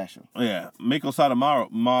thing's special. Yeah, Meiko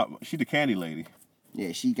Satomura, she the candy lady.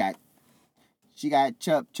 Yeah, she got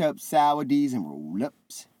chup sour D's and roll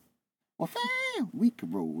ups. Well, fam, we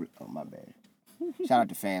could roll. Oh, my bad. Shout out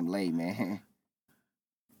to Family, man.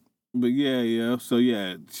 But yeah. So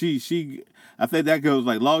yeah, she. I think that goes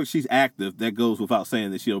like, long as she's active, that goes without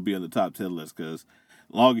saying that she'll be on the top 10 list. Because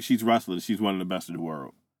long as she's wrestling, she's one of the best in the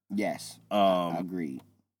world. Yes. I agree.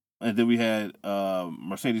 And then we had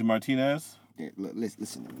Mercedes Martinez. Yeah, look,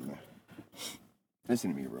 listen to me, man.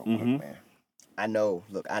 Listen to me real quick, man. I know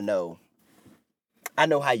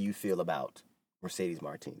how you feel about Mercedes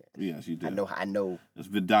Martinez. Yes, you do. I know. It's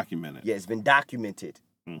been documented. Yeah, it's been documented.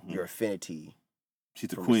 Your affinity. She's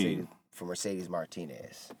the queen. For Mercedes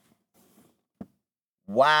Martinez.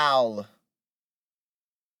 While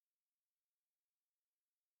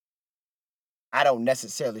I don't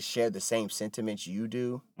necessarily share the same sentiments you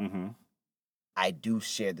do, I do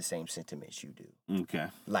share the same sentiments you do. Okay.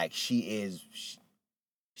 Like, she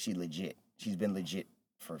legit. She's been legit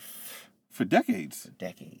for decades. For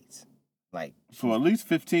decades. Like, for at least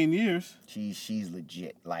 15 years. She's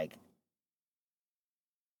legit. Like,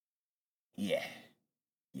 Yeah.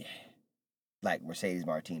 Like Mercedes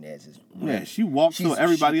Martinez is. Yeah, she walks so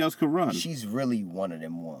everybody else could run. She's really one of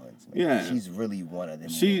them ones, man. Yeah. She's really one of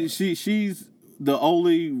them ones. She's the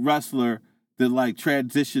only wrestler that like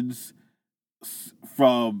transitions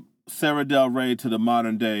from Sarah Del Rey to the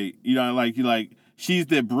modern day. You know, like she's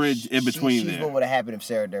the bridge in between there. What would have happened if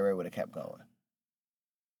Sarah Del Rey would have kept going?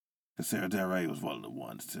 Because Sarah Del Rey was one of the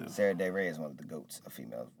ones too. Sarah Del Rey is one of the goats of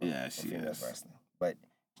female. Yeah, she is. Wrestling. But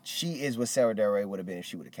she is what Sarah Del Rey would have been if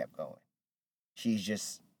she would have kept going. She's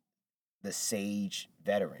just the sage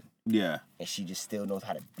veteran. Yeah. And she just still knows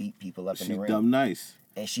how to beat people up in the ring. She's dumb nice.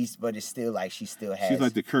 And but it's still like she still has. She's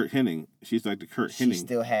like the Kurt Hennig. She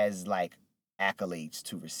still has like accolades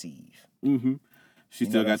to receive. Mm-hmm. She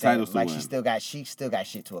still got titles to win. She still got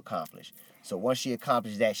shit to accomplish. So once she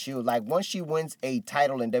accomplishes that, once she wins a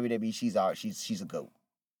title in WWE, she's a GOAT.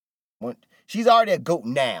 She's already a GOAT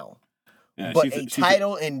now. Yeah, but a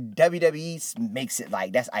title in WWE makes it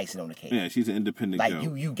like that's icing on the cake. Yeah, she's an independent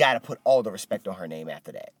GOAT. You got to put all the respect on her name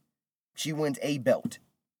after that. She wins a belt.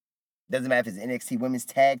 Doesn't matter if it's NXT Women's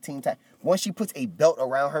Tag Team title. Once she puts a belt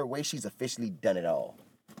around her waist, she's officially done it all.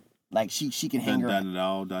 Like she can hang her. Done it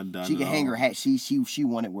all. Done. She can hang her hat. She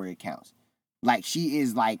won it where it counts. Like she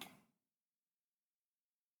is like.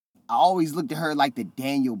 I always looked at her like the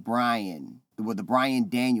the Bryan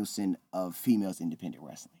Danielson of females independent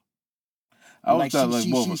wrestling. I always thought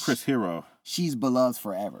more of a Chris Hero. She's beloved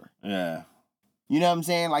forever. Yeah. You know what I'm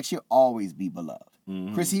saying? Like she'll always be beloved.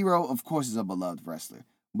 Mm-hmm. Chris Hero, of course, is a beloved wrestler,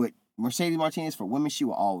 but Mercedes Martinez for women, she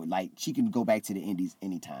will always she can go back to the indies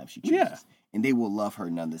anytime she chooses. Yeah. And they will love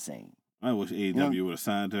her none the same. I wish AEW would have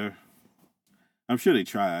signed her. I'm sure they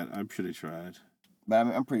tried. But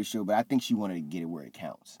I'm pretty sure. But I think she wanted to get it where it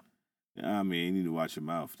counts. I mean, you need to watch your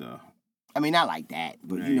mouth, though. I mean, not like that,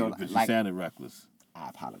 but but you sounded reckless. I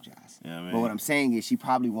apologize. Yeah, I mean, but what I'm saying is she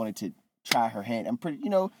probably wanted to try her hand. I'm pretty,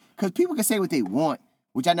 because people can say what they want,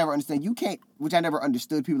 which I never understand. Which I never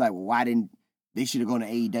understood. People like, well, why didn't they should have gone to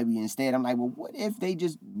AEW instead? I'm like, well, what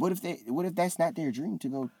if that's not their dream to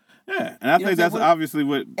go? Yeah, and I think that's obviously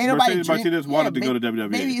what Mercedes Martinez wanted to go to WWE.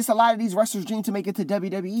 Maybe it's a lot of these wrestlers' dream to make it to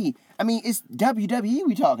WWE. I mean, it's WWE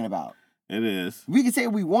we talking about. It is. We can say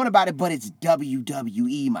what we want about it, but it's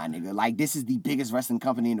WWE, my nigga. Like, this is the biggest wrestling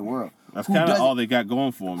company in the world. That's kind of all they got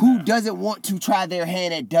going for them. Who doesn't want to try their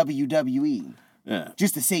hand at WWE? Yeah.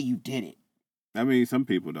 Just to say you did it. I mean, some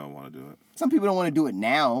people don't want to do it. Some people don't want to do it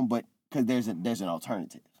now, but because there's an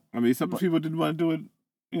alternative. I mean, some people didn't want to do it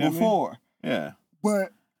before. Yeah.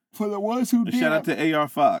 But for the ones who did... Shout out to AR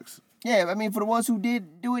Fox. Yeah, I mean, for the ones who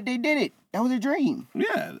did do it, they did it. That was their dream.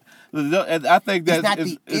 Yeah. I think that's... It's not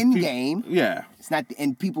the end game. Yeah. It's not...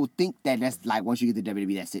 And people think that's like, once you get to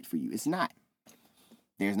WWE, that's it for you. It's not.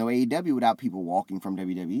 There's no AEW without people walking from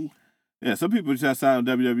WWE. Yeah, some people just sign on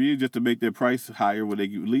WWE just to make their price higher when they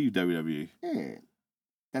leave WWE. Yeah.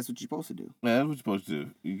 That's what you're supposed to do. Yeah, that's what you're supposed to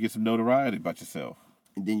do. You get some notoriety about yourself.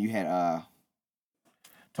 And then you had...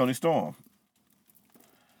 Toni Storm.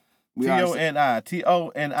 T-O-N-I.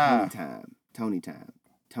 Tony time.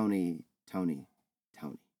 Tony.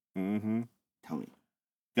 Mm-hmm. Tony.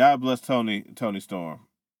 God bless Toni Storm.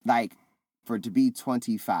 Like, for it to be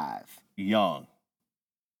 25. Young.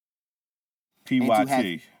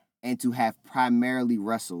 PYT. And to have primarily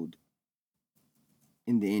wrestled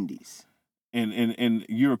in the indies. In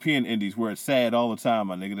European indies where it's sad all the time,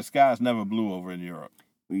 my nigga. The sky's never blue over in Europe.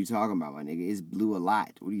 What are you talking about, my nigga? It's blue a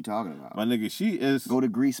lot. What are you talking about? My nigga, she is... Go to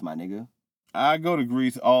Greece, my nigga. I go to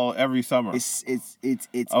Greece every summer. It's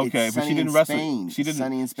okay, but she didn't wrestle. She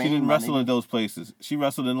didn't wrestle in those places. She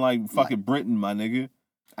wrestled in like fucking Britain, my nigga.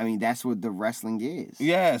 I mean, that's what the wrestling is.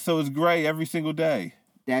 Yeah, so it's gray every single day.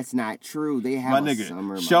 That's not true. They have my nigga,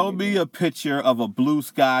 summer. Show me a picture of a blue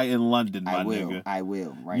sky in London, my nigga. I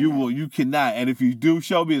will. Right. You now. will. You cannot. And if you do,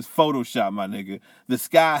 show me it's Photoshop, my nigga. The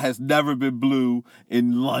sky has never been blue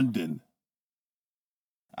in London.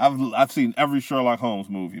 I've seen every Sherlock Holmes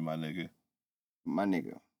movie, my nigga. My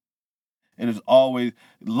nigga. And it's always...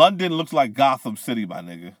 London looks like Gotham City, my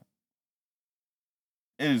nigga.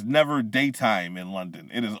 It is never daytime in London.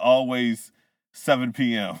 It is always 7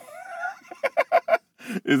 p.m.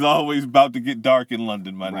 It's always about to get dark in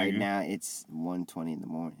London, my nigga. Right now, it's 1:20 in the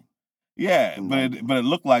morning. Yeah, but it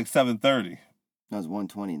looked like 7:30. No, it's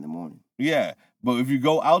 1:20 in the morning. Yeah, but if you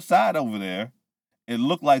go outside over there, it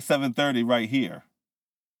looked like 7:30 right here.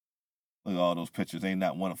 Look at all those pictures. Ain't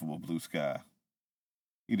not one of them a blue sky.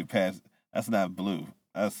 Either pass. That's not blue.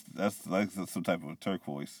 That's like some type of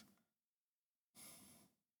turquoise.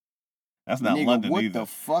 That's not nigga, London what either. The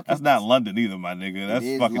fuck That's not London either, my nigga.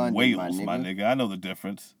 That's fucking London, Wales, my nigga. I know the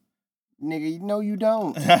difference. Nigga, no, you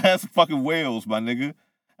don't. That's fucking Wales, my nigga.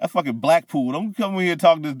 That's fucking Blackpool. Don't come in here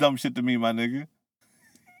talking this dumb shit to me, my nigga.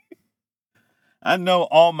 I know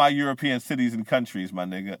all my European cities and countries, my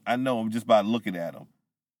nigga. I know them just by looking at them.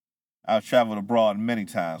 I've traveled abroad many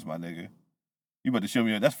times, my nigga. You about to show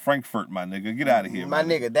me that's Frankfurt, my nigga. Get out of here, my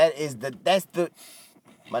nigga.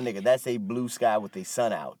 My nigga, that's a blue sky with a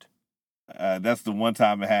sun out. That's the one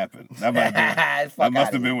time it happened. That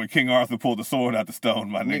must have been when King Arthur pulled the sword out the stone,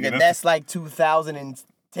 my nigga. That's like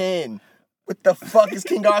 2010. What the fuck is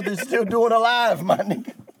King Arthur still doing alive, my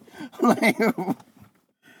nigga? Like,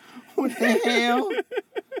 what the hell?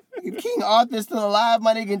 If King Arthur's still alive,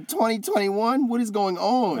 my nigga, in 2021, what is going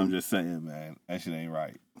on? I'm just saying, man. That shit ain't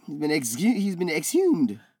right. He's been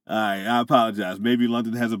exhumed. All right, I apologize. Maybe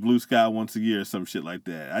London has a blue sky once a year or some shit like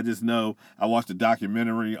that. I just know I watched a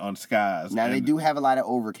documentary on skies. Now, they do have a lot of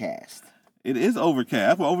overcast. It is overcast.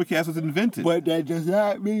 That's why overcast was invented. But that does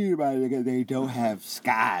not mean, my nigga, they don't have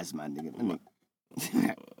skies, my nigga.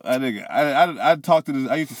 I talked to this.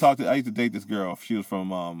 I used to date this girl. She was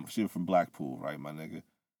from Blackpool, right, my nigga.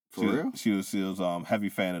 For real? She was heavy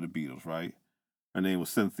fan of the Beatles, right? Her name was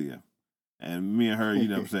Cynthia. And me and her, you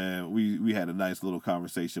know what I'm saying, we had a nice little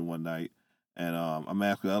conversation one night. And I'm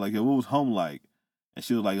asking her, like, yo, what was home like? And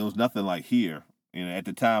she was like, it was nothing like here. You know, at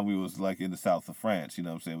the time we was like in the south of France, you know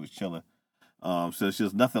what I'm saying, we was chilling. So she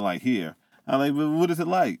was nothing like here. I'm like, but what is it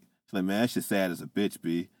like? She's like, man, that shit sad as a bitch,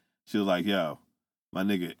 B. She was like, yo, my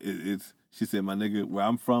nigga, she said, my nigga, where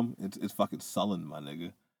I'm from, it's fucking sullen, my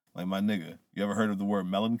nigga. Like, my nigga, you ever heard of the word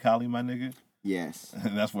melancholy, my nigga? Yes.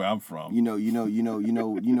 And that's where I'm from. You know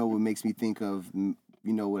what makes me think of, you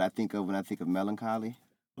know what I think of when I think of melancholy?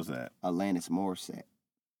 What's that? Alanis Morissette.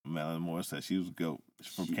 Alanis Morissette, she was a goat.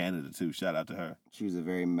 She's from Canada, too. Shout out to her. She was a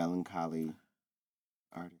very melancholy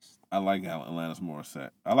artist. I like Alanis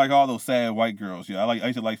Morissette. I like all those sad white girls. Yeah, I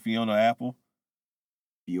used to like Fiona Apple.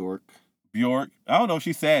 Bjork. I don't know if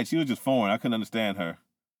she's sad. She was just foreign. I couldn't understand her.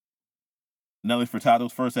 Nelly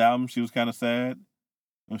Furtado's first album, she was kind of sad.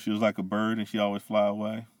 When she was like a bird and she always fly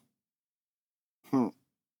away.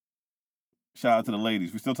 Shout out to the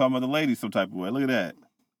ladies. We still talking about the ladies some type of way. Look at that.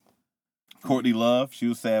 Courtney Love, she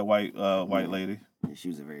was a sad white lady. Yeah, she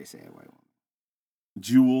was a very sad white woman.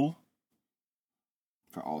 Jewel.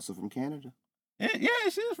 Also from Canada. Yeah,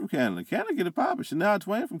 she is from Canada. Canada get it poppin'. Shania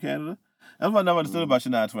Twain from Canada. That's what I never understood about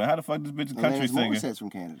Shania Twain. How the fuck this bitch a country singer? Morissette's from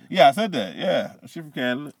Canada. Yeah, I said that. Yeah, she from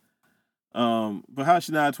Canada. But how's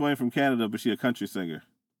Shania Twain from Canada, but she a country singer?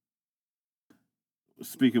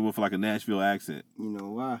 Speaking with like a Nashville accent. You know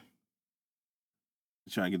why?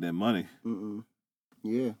 Trying to get that money.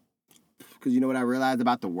 Yeah. Because you know what I realized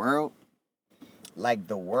about the world? Like,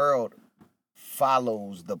 the world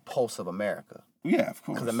follows the pulse of America. Yeah, of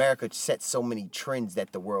course. Because America sets so many trends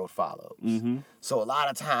that the world follows. Mm-hmm. So a lot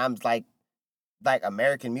of times, like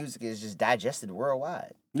American music is just digested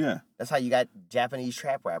worldwide. Yeah. That's how you got Japanese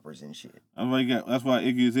trap rappers and shit. That's why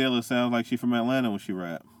Iggy Azalea sounds like she's from Atlanta when she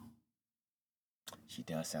rap. She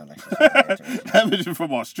does sound like she's from Atlanta. That bitch is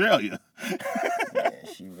from Australia. Yeah,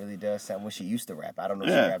 she really does sound when she used to rap. I don't know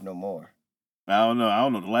if she rap no more. I don't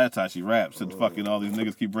know the last time she rapped since fucking all these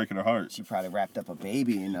niggas keep breaking her heart. She probably wrapped up a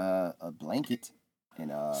baby in a blanket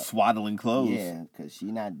and swaddling clothes. Yeah, because she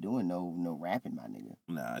not doing no rapping, my nigga.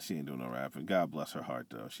 Nah, she ain't doing no rapping. God bless her heart,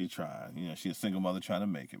 though. She trying. You know, she a single mother trying to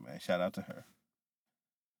make it, man. Shout out to her.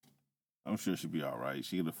 I'm sure she'll be all right.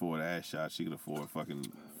 She can afford ass shots. She can afford fucking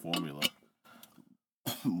formula.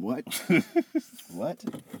 What? What?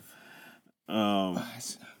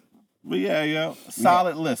 But yeah,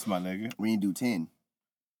 solid list, my nigga. We didn't do 10.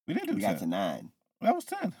 We didn't do 10. We got to 9. That was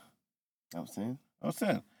 10. That was 10? That was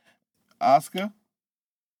 10. Oscar,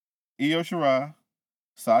 Io Shirai,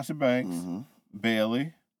 Sasha Banks,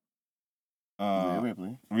 Bailey,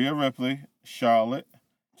 Rhea Ripley, Charlotte,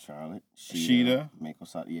 Sheeta.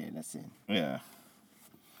 Yeah, that's it. Yeah.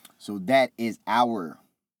 So that is our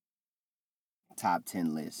top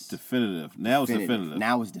 10 list. Definitive. Now it's definitive.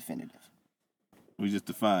 Now it's definitive. We just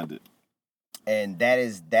defined it. And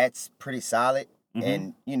that's pretty solid. Mm-hmm.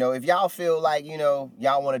 And, you know, if y'all feel like, you know,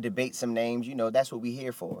 y'all want to debate some names, you know, that's what we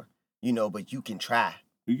here for. You know, but you can try.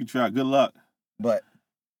 You can try. Good luck. But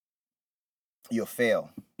you'll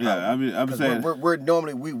fail. Yeah, I mean, I'm saying we're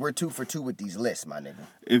normally we're 2 for 2 with these lists, my nigga.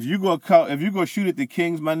 If you go shoot at the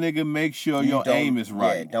Kings, my nigga, make sure your aim is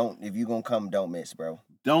right. Yeah, if you gonna come, don't miss, bro.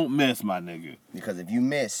 Don't miss, my nigga. Because if you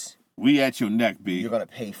miss, we at your neck, B. You're gonna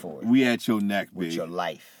pay for it. We at your neck, B. With your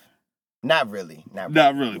life. Not really.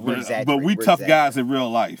 But we tough guys in real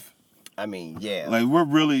life. I mean, yeah. Like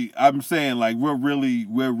I'm saying, like we're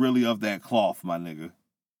really of that cloth, my nigga.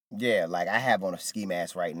 Yeah, like I have on a ski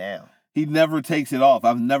mask right now. He never takes it off.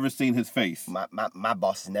 I've never seen his face. My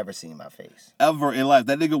boss has never seen my face. Ever in life.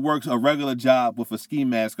 That nigga works a regular job with a ski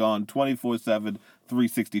mask on 24/7,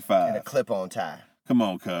 365. And a clip-on tie. Come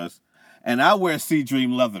on, cuz. And I wear Sea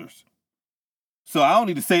Dream leathers. So I don't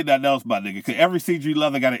need to say nothing else, my nigga, because every Sea Dream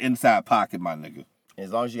leather got an inside pocket, my nigga.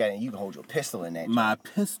 As long as you can hold your pistol in that My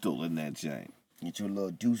pistol in that jank. Get you a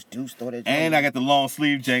little deuce, throw that. And I got the long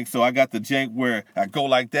sleeve jank, so I got the jank where I go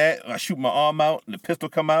like that, I shoot my arm out, and the pistol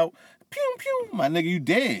come out. Pew, pew. My nigga, you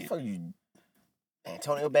dead. Fuck you,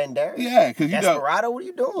 Antonio Banderas? Yeah, because you know. Desperado, what are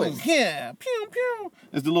you doing? Yeah, pew, pew.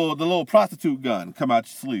 It's the little prostitute gun come out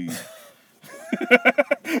your sleeve.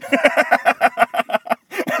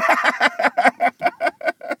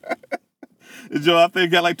 Joe, I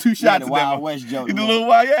think got like 2 shots. The Wild West joke. The little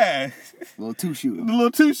wild, yeah. Little 2-shooter. The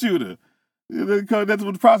little 2-shooter. That's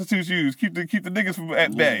what the prostitutes use. Keep the niggas from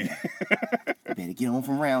at bay. Better get on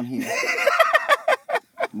from around here.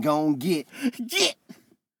 Gon' get.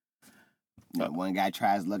 One guy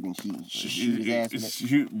tries luck and shoot his ass.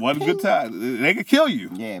 Shoot one good time. They could kill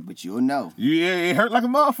you. Yeah, but you'll know. It hurt like a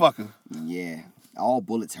motherfucker. Yeah. All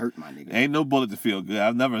bullets hurt, my nigga. Ain't no bullet to feel good.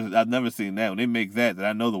 I've never seen that. When they make that, then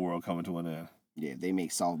I know the world coming to an end. Yeah, they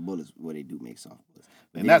make soft bullets. Well, they do make soft bullets.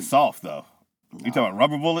 They're not soft though. No. You talking about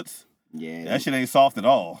rubber bullets? Yeah. That shit ain't soft at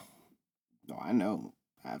all. No, I know.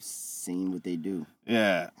 I've seen what they do.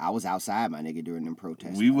 Yeah. I was outside, my nigga, during them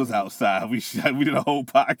protests. We was outside. We did a whole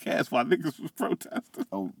podcast while niggas was protesting.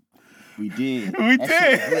 Oh, we did.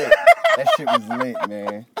 That shit was lit,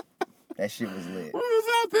 man. That shit was lit. We was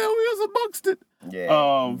out there. We was amongst it.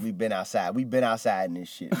 Yeah. We've been outside. We've been outside in this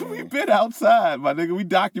shit, man. We've been outside, my nigga. We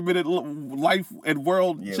documented life and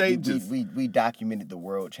world changes. We documented the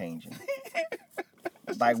world changing.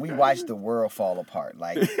 Like, we watched the world fall apart.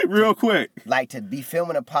 Like, real quick. Like, to be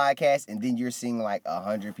filming a podcast and then you're seeing like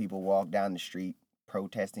 100 people walk down the street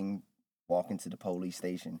protesting, walking to the police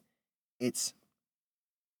station. If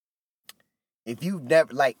you've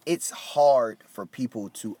never, like, it's hard for people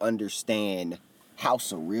to understand how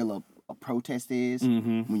surreal a protest is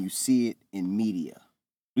when you see it in media.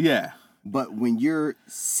 Yeah. But when you're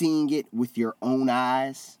seeing it with your own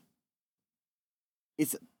eyes,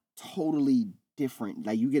 it's totally different.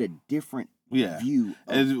 Like, you get a different view.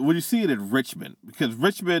 When you see it in Richmond, because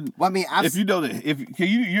Richmond, well, I mean, if you know that,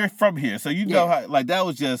 you're from here, so you know how, like, that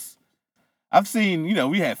was just, I've seen,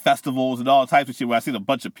 we had festivals and all types of shit where I seen a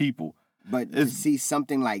bunch of people. But to see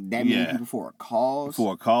something like that many people for a cause.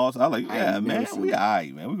 For a cause, I like, man, we all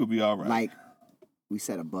right, man. We gonna be all right. Like, we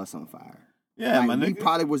set a bus on fire. Yeah, like, my nigga. We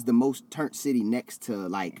probably was the most turned city next to,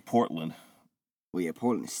 like, Portland. Well, yeah,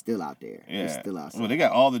 Portland is still out there. Yeah. They're still outside. Well, they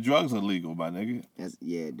got all the drugs illegal, my nigga. That's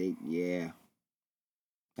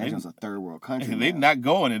That's just a third world country. They not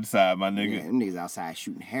going inside, my nigga. Yeah, them niggas outside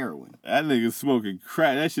shooting heroin. That nigga smoking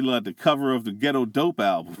crack. That shit look like the cover of the Ghetto Dope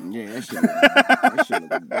album. Yeah, that shit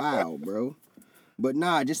look wild, bro. But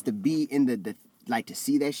nah, just to be in the like, to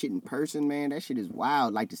see that shit in person, man, that shit is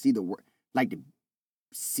wild. Like, to see the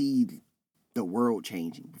world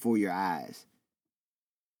changing before your eyes.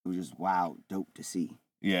 It was just wild, dope to see.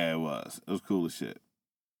 Yeah, it was. It was cool as shit.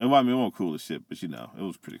 It wasn't cool as shit, but it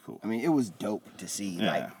was pretty cool. I mean, it was dope to see,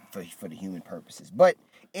 like, for the human purposes. But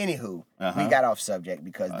anywho, we got off subject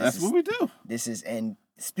because that's what we do. And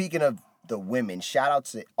speaking of the women, shout out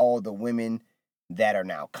to all the women that are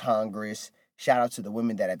now Congress. Shout out to the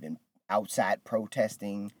women that have been outside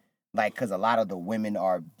protesting. Like, because a lot of the women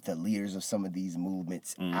are the leaders of some of these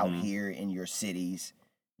movements out here in your cities,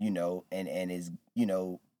 and is,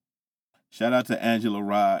 Shout out to Angela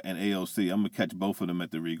Rye and AOC. I'm going to catch both of them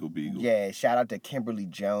at the Regal Beagle. Yeah, shout out to Kimberly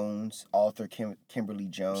Jones, author Kimberly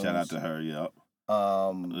Jones. Shout out to her, yep.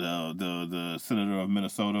 The senator of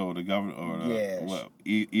Minnesota or the governor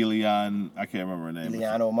Elian, I can't remember her name.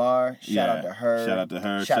 Elian Omar. Shout out to her. Shout out to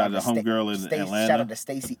her. Shout out to homegirl in Atlanta. Shout out to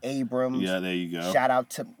Stacey Abrams. Yeah, there you go. Shout out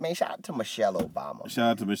to Michelle Obama.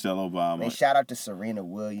 Shout out to Michelle Obama. Man, shout out to Serena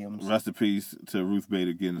Williams. Rest in peace to Ruth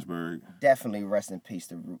Bader Ginsburg. Definitely rest in peace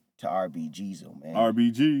to RB Jeezel, man.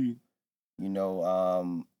 RBG.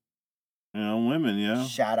 Women, yeah.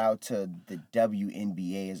 Shout out to the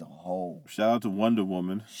WNBA as a whole. Shout out to Wonder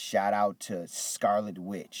Woman. Shout out to Scarlet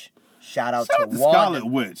Witch. Shout out to Scarlet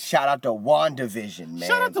Witch. Shout out to WandaVision, man.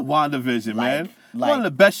 Shout out to WandaVision, man. One of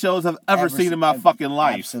the best shows I've ever seen in my fucking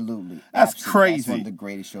life. Absolutely. That's crazy. That's one of the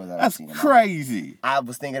greatest shows I've seen in my life. That's crazy. I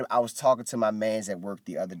was talking to my mans at work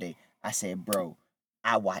the other day. I said, bro,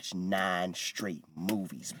 I watched 9 straight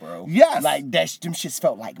movies, bro. Yes. Like, them shits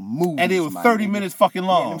felt like movies. And it was 30 minutes fucking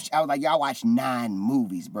long. Yeah, I was like, y'all watched 9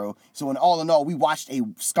 movies, bro. So in all, we watched a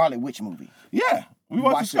Scarlet Witch movie. Yeah. We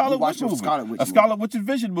watched a Scarlet Witch movie. Scarlet Witch Scarlet Witch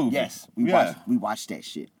Vision movie. Yes. We watched that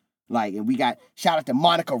shit. Like, and we got shout out to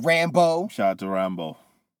Monica Rambeau. Shout out to Rambo.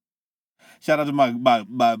 Shout out to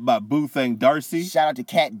my boo thing Darcy. Shout out to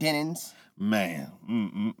Kat Dennings. Man.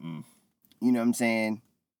 You know what I'm saying?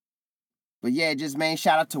 But yeah, just, man,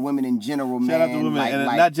 shout out to women in general, man. Shout out to women,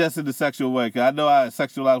 and not just in the sexual way, because I know I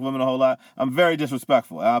sexualize women a whole lot. I'm very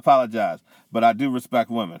disrespectful, and I apologize, but I do respect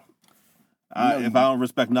women. If I don't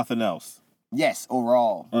respect nothing else. Yes,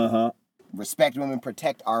 overall. Uh-huh. Respect women,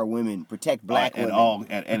 protect our women, protect black women.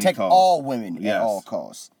 At any protect cost. all women at all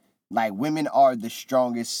costs. Like, women are the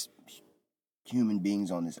strongest human beings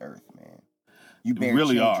on this earth, man. You bear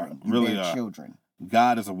really children. Are. Really bear are. children.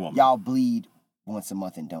 God is a woman. Y'all bleed once a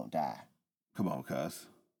month and don't die. Come on, cuz.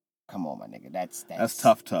 Come on, my nigga. That's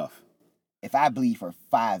tough. If I bleed for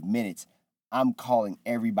 5 minutes, I'm calling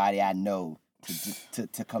everybody I know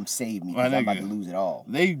to come save me, because I'm about to lose it all.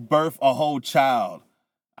 They birth a whole child.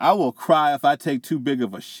 I will cry if I take too big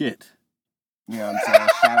of a shit. You know what I'm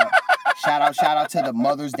saying? Shout out to the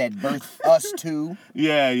mothers that birthed us too.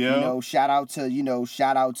 Yeah, yo. You know, shout out to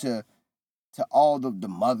all the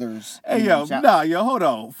mothers. Hey yo, hold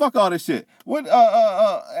on. Fuck all this shit. What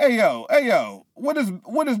hey yo. What is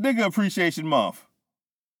nigga appreciation month?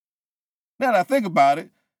 Now that I think about it.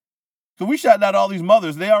 So we shouted out all these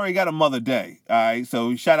mothers. They already got a Mother Day. All right.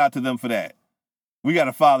 So shout out to them for that. We got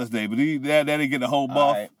a Father's Day, but they didn't get the whole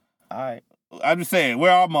month. All right. I'm just saying,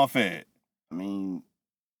 where our month at? I mean,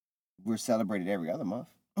 we're celebrated every other month.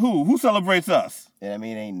 Who celebrates us? And I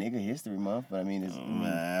mean, it ain't Nigga History Month, but I mean, it's.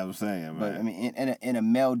 Man, I'm saying, man. But I mean, in a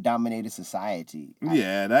male-dominated society.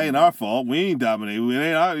 Yeah, that ain't our fault. We ain't dominated. We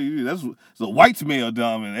ain't. That's a white male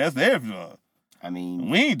dominant. That's their fault. I mean,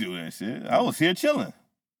 we ain't doing that shit. I was here chilling.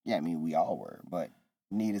 Yeah, I mean, we all were, but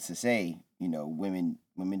needless to say, you know, women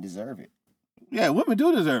deserve it. Yeah, women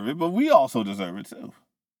do deserve it, but we also deserve it too.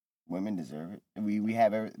 Women deserve it.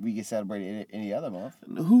 We get celebrated any other month.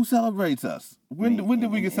 Who celebrates us? When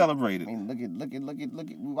did we get celebrated? I mean, look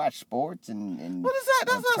at. We watch sports and what is that?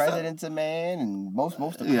 That's the president's a man, and most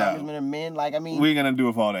of the congressmen are men. Like, I mean, we ain't gonna do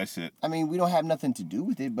with all that shit. I mean, we don't have nothing to do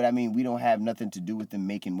with it, but I mean, we don't have nothing to do with them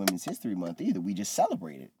making Women's History Month either. We just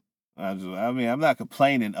celebrate it. I'm not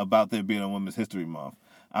complaining about there being a Women's History Month.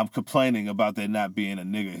 I'm complaining about there not being a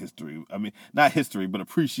nigga history. I mean, not history, but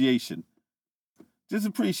appreciation. Just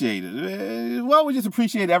appreciate it. Why don't we just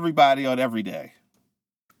appreciate everybody on every day?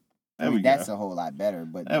 That's a whole lot better.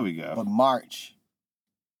 But there we go. But March,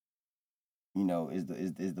 you know, is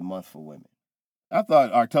the month for women. I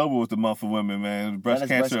thought October was the month for women, man. Breast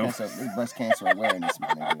cancer. It's breast cancer awareness, my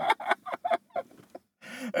nigga.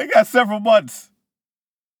 They got several months.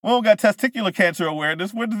 We don't got testicular cancer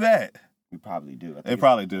awareness. When is that? We probably do. They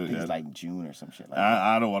probably do. It's like June or some shit like that.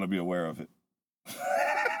 I don't want to be aware of it.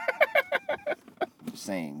 Just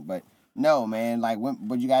saying, but no, man. Like,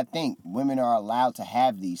 but you gotta think, women are allowed to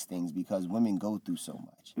have these things because women go through so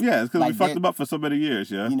much. Yeah, it's because we fucked them up for so many years.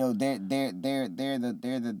 Yeah, you know, they're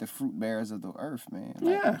the fruit bearers of the earth, man.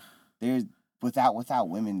 Like, yeah. There's without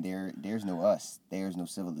women, there's no us. There's no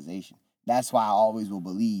civilization. That's why I always will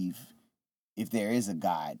believe, if there is a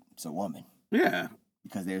God, it's a woman. Yeah.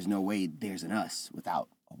 Because there's no way there's an us without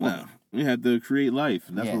a woman. No, we have to create life,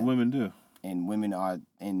 and that's what women do. And we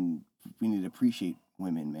need to appreciate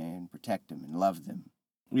women, man. Protect them and love them.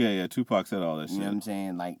 Yeah. Tupac said all that shit. You know what I'm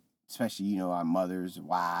saying? Like, especially, you know, our mothers,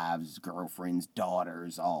 wives, girlfriends,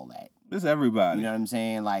 daughters, all that. It's everybody. You know what I'm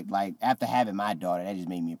saying? Like after having my daughter, that just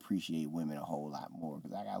made me appreciate women a whole lot more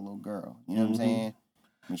because I got a little girl. You know what I'm saying?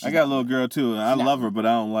 I got a little girl too, and I love her, but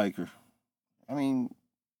I don't like her. I mean,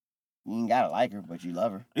 you ain't gotta like her, but you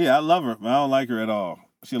love her. Yeah, I love her, but I don't like her at all.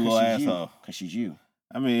 She's a little asshole. Because she's you.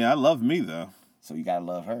 I mean, I love me, though. So you gotta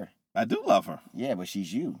love her. I do love her. Yeah, but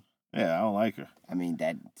she's you. Yeah, I don't like her. I mean,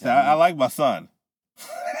 I like my son.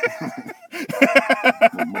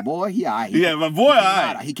 My boy, he all right. Yeah, my boy, all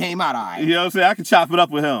right. He came out all right. You know what I'm saying? I can chop it up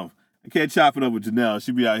with him. I can't chop it up with Janelle.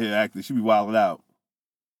 She be out here acting. She be wilding out.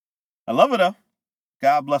 I love her, though.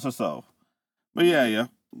 God bless her soul. But yeah.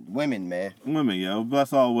 Women, man. Women, yo.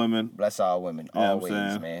 Bless all women. Bless all women. You know always,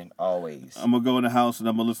 man. Always. I'm going to go in the house and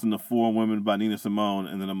I'm going to listen to 4 Women by Nina Simone,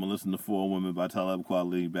 and then I'm going to listen to 4 Women by Talib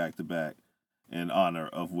Kweli back to back in honor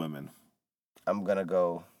of women. I'm going to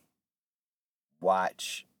go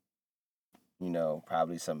watch, you know,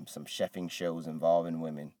 probably some chefing shows involving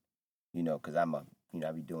women, you know, because I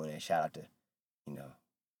be doing it. Shout out to, you know,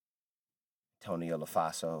 Antonio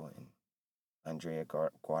LaFaso and Andrea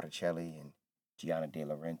Guardicelli and Gianna De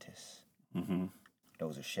Laurentiis. Mm-hmm.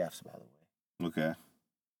 Those are chefs, by the way. Okay.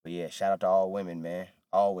 But yeah, shout out to all women, man.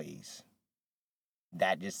 Always.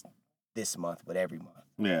 Not just this month, but every month.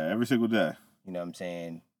 Yeah, every single day. You know what I'm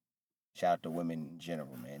saying? Shout out to women in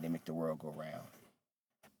general, man. They make the world go round.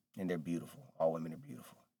 And they're beautiful. All women are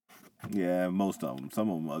beautiful. Yeah, most of them. Some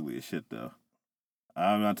of them ugly as shit though.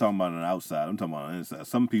 I'm not talking about on the outside. I'm talking about on the inside.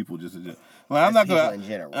 Some people just like I'm not That's people gonna. in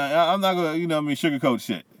general. I'm not gonna. You know what I mean? Sugarcoat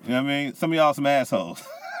shit. You know what I mean? Some of y'all some assholes.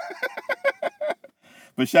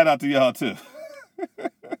 But shout out to y'all too.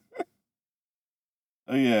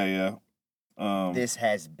 Oh yeah. This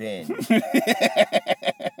has been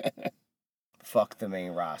Fuck the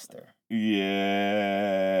Main Roster.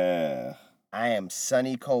 Yeah. I am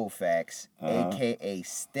Sonny Colfax, a.k.a.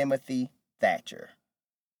 Stimothy Thatcher.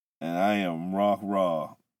 And I am Rock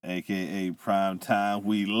Raw, a.k.a. Prime Time.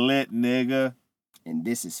 We lit, nigga. And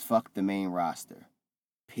this is Fuck the Main Roster.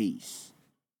 Peace.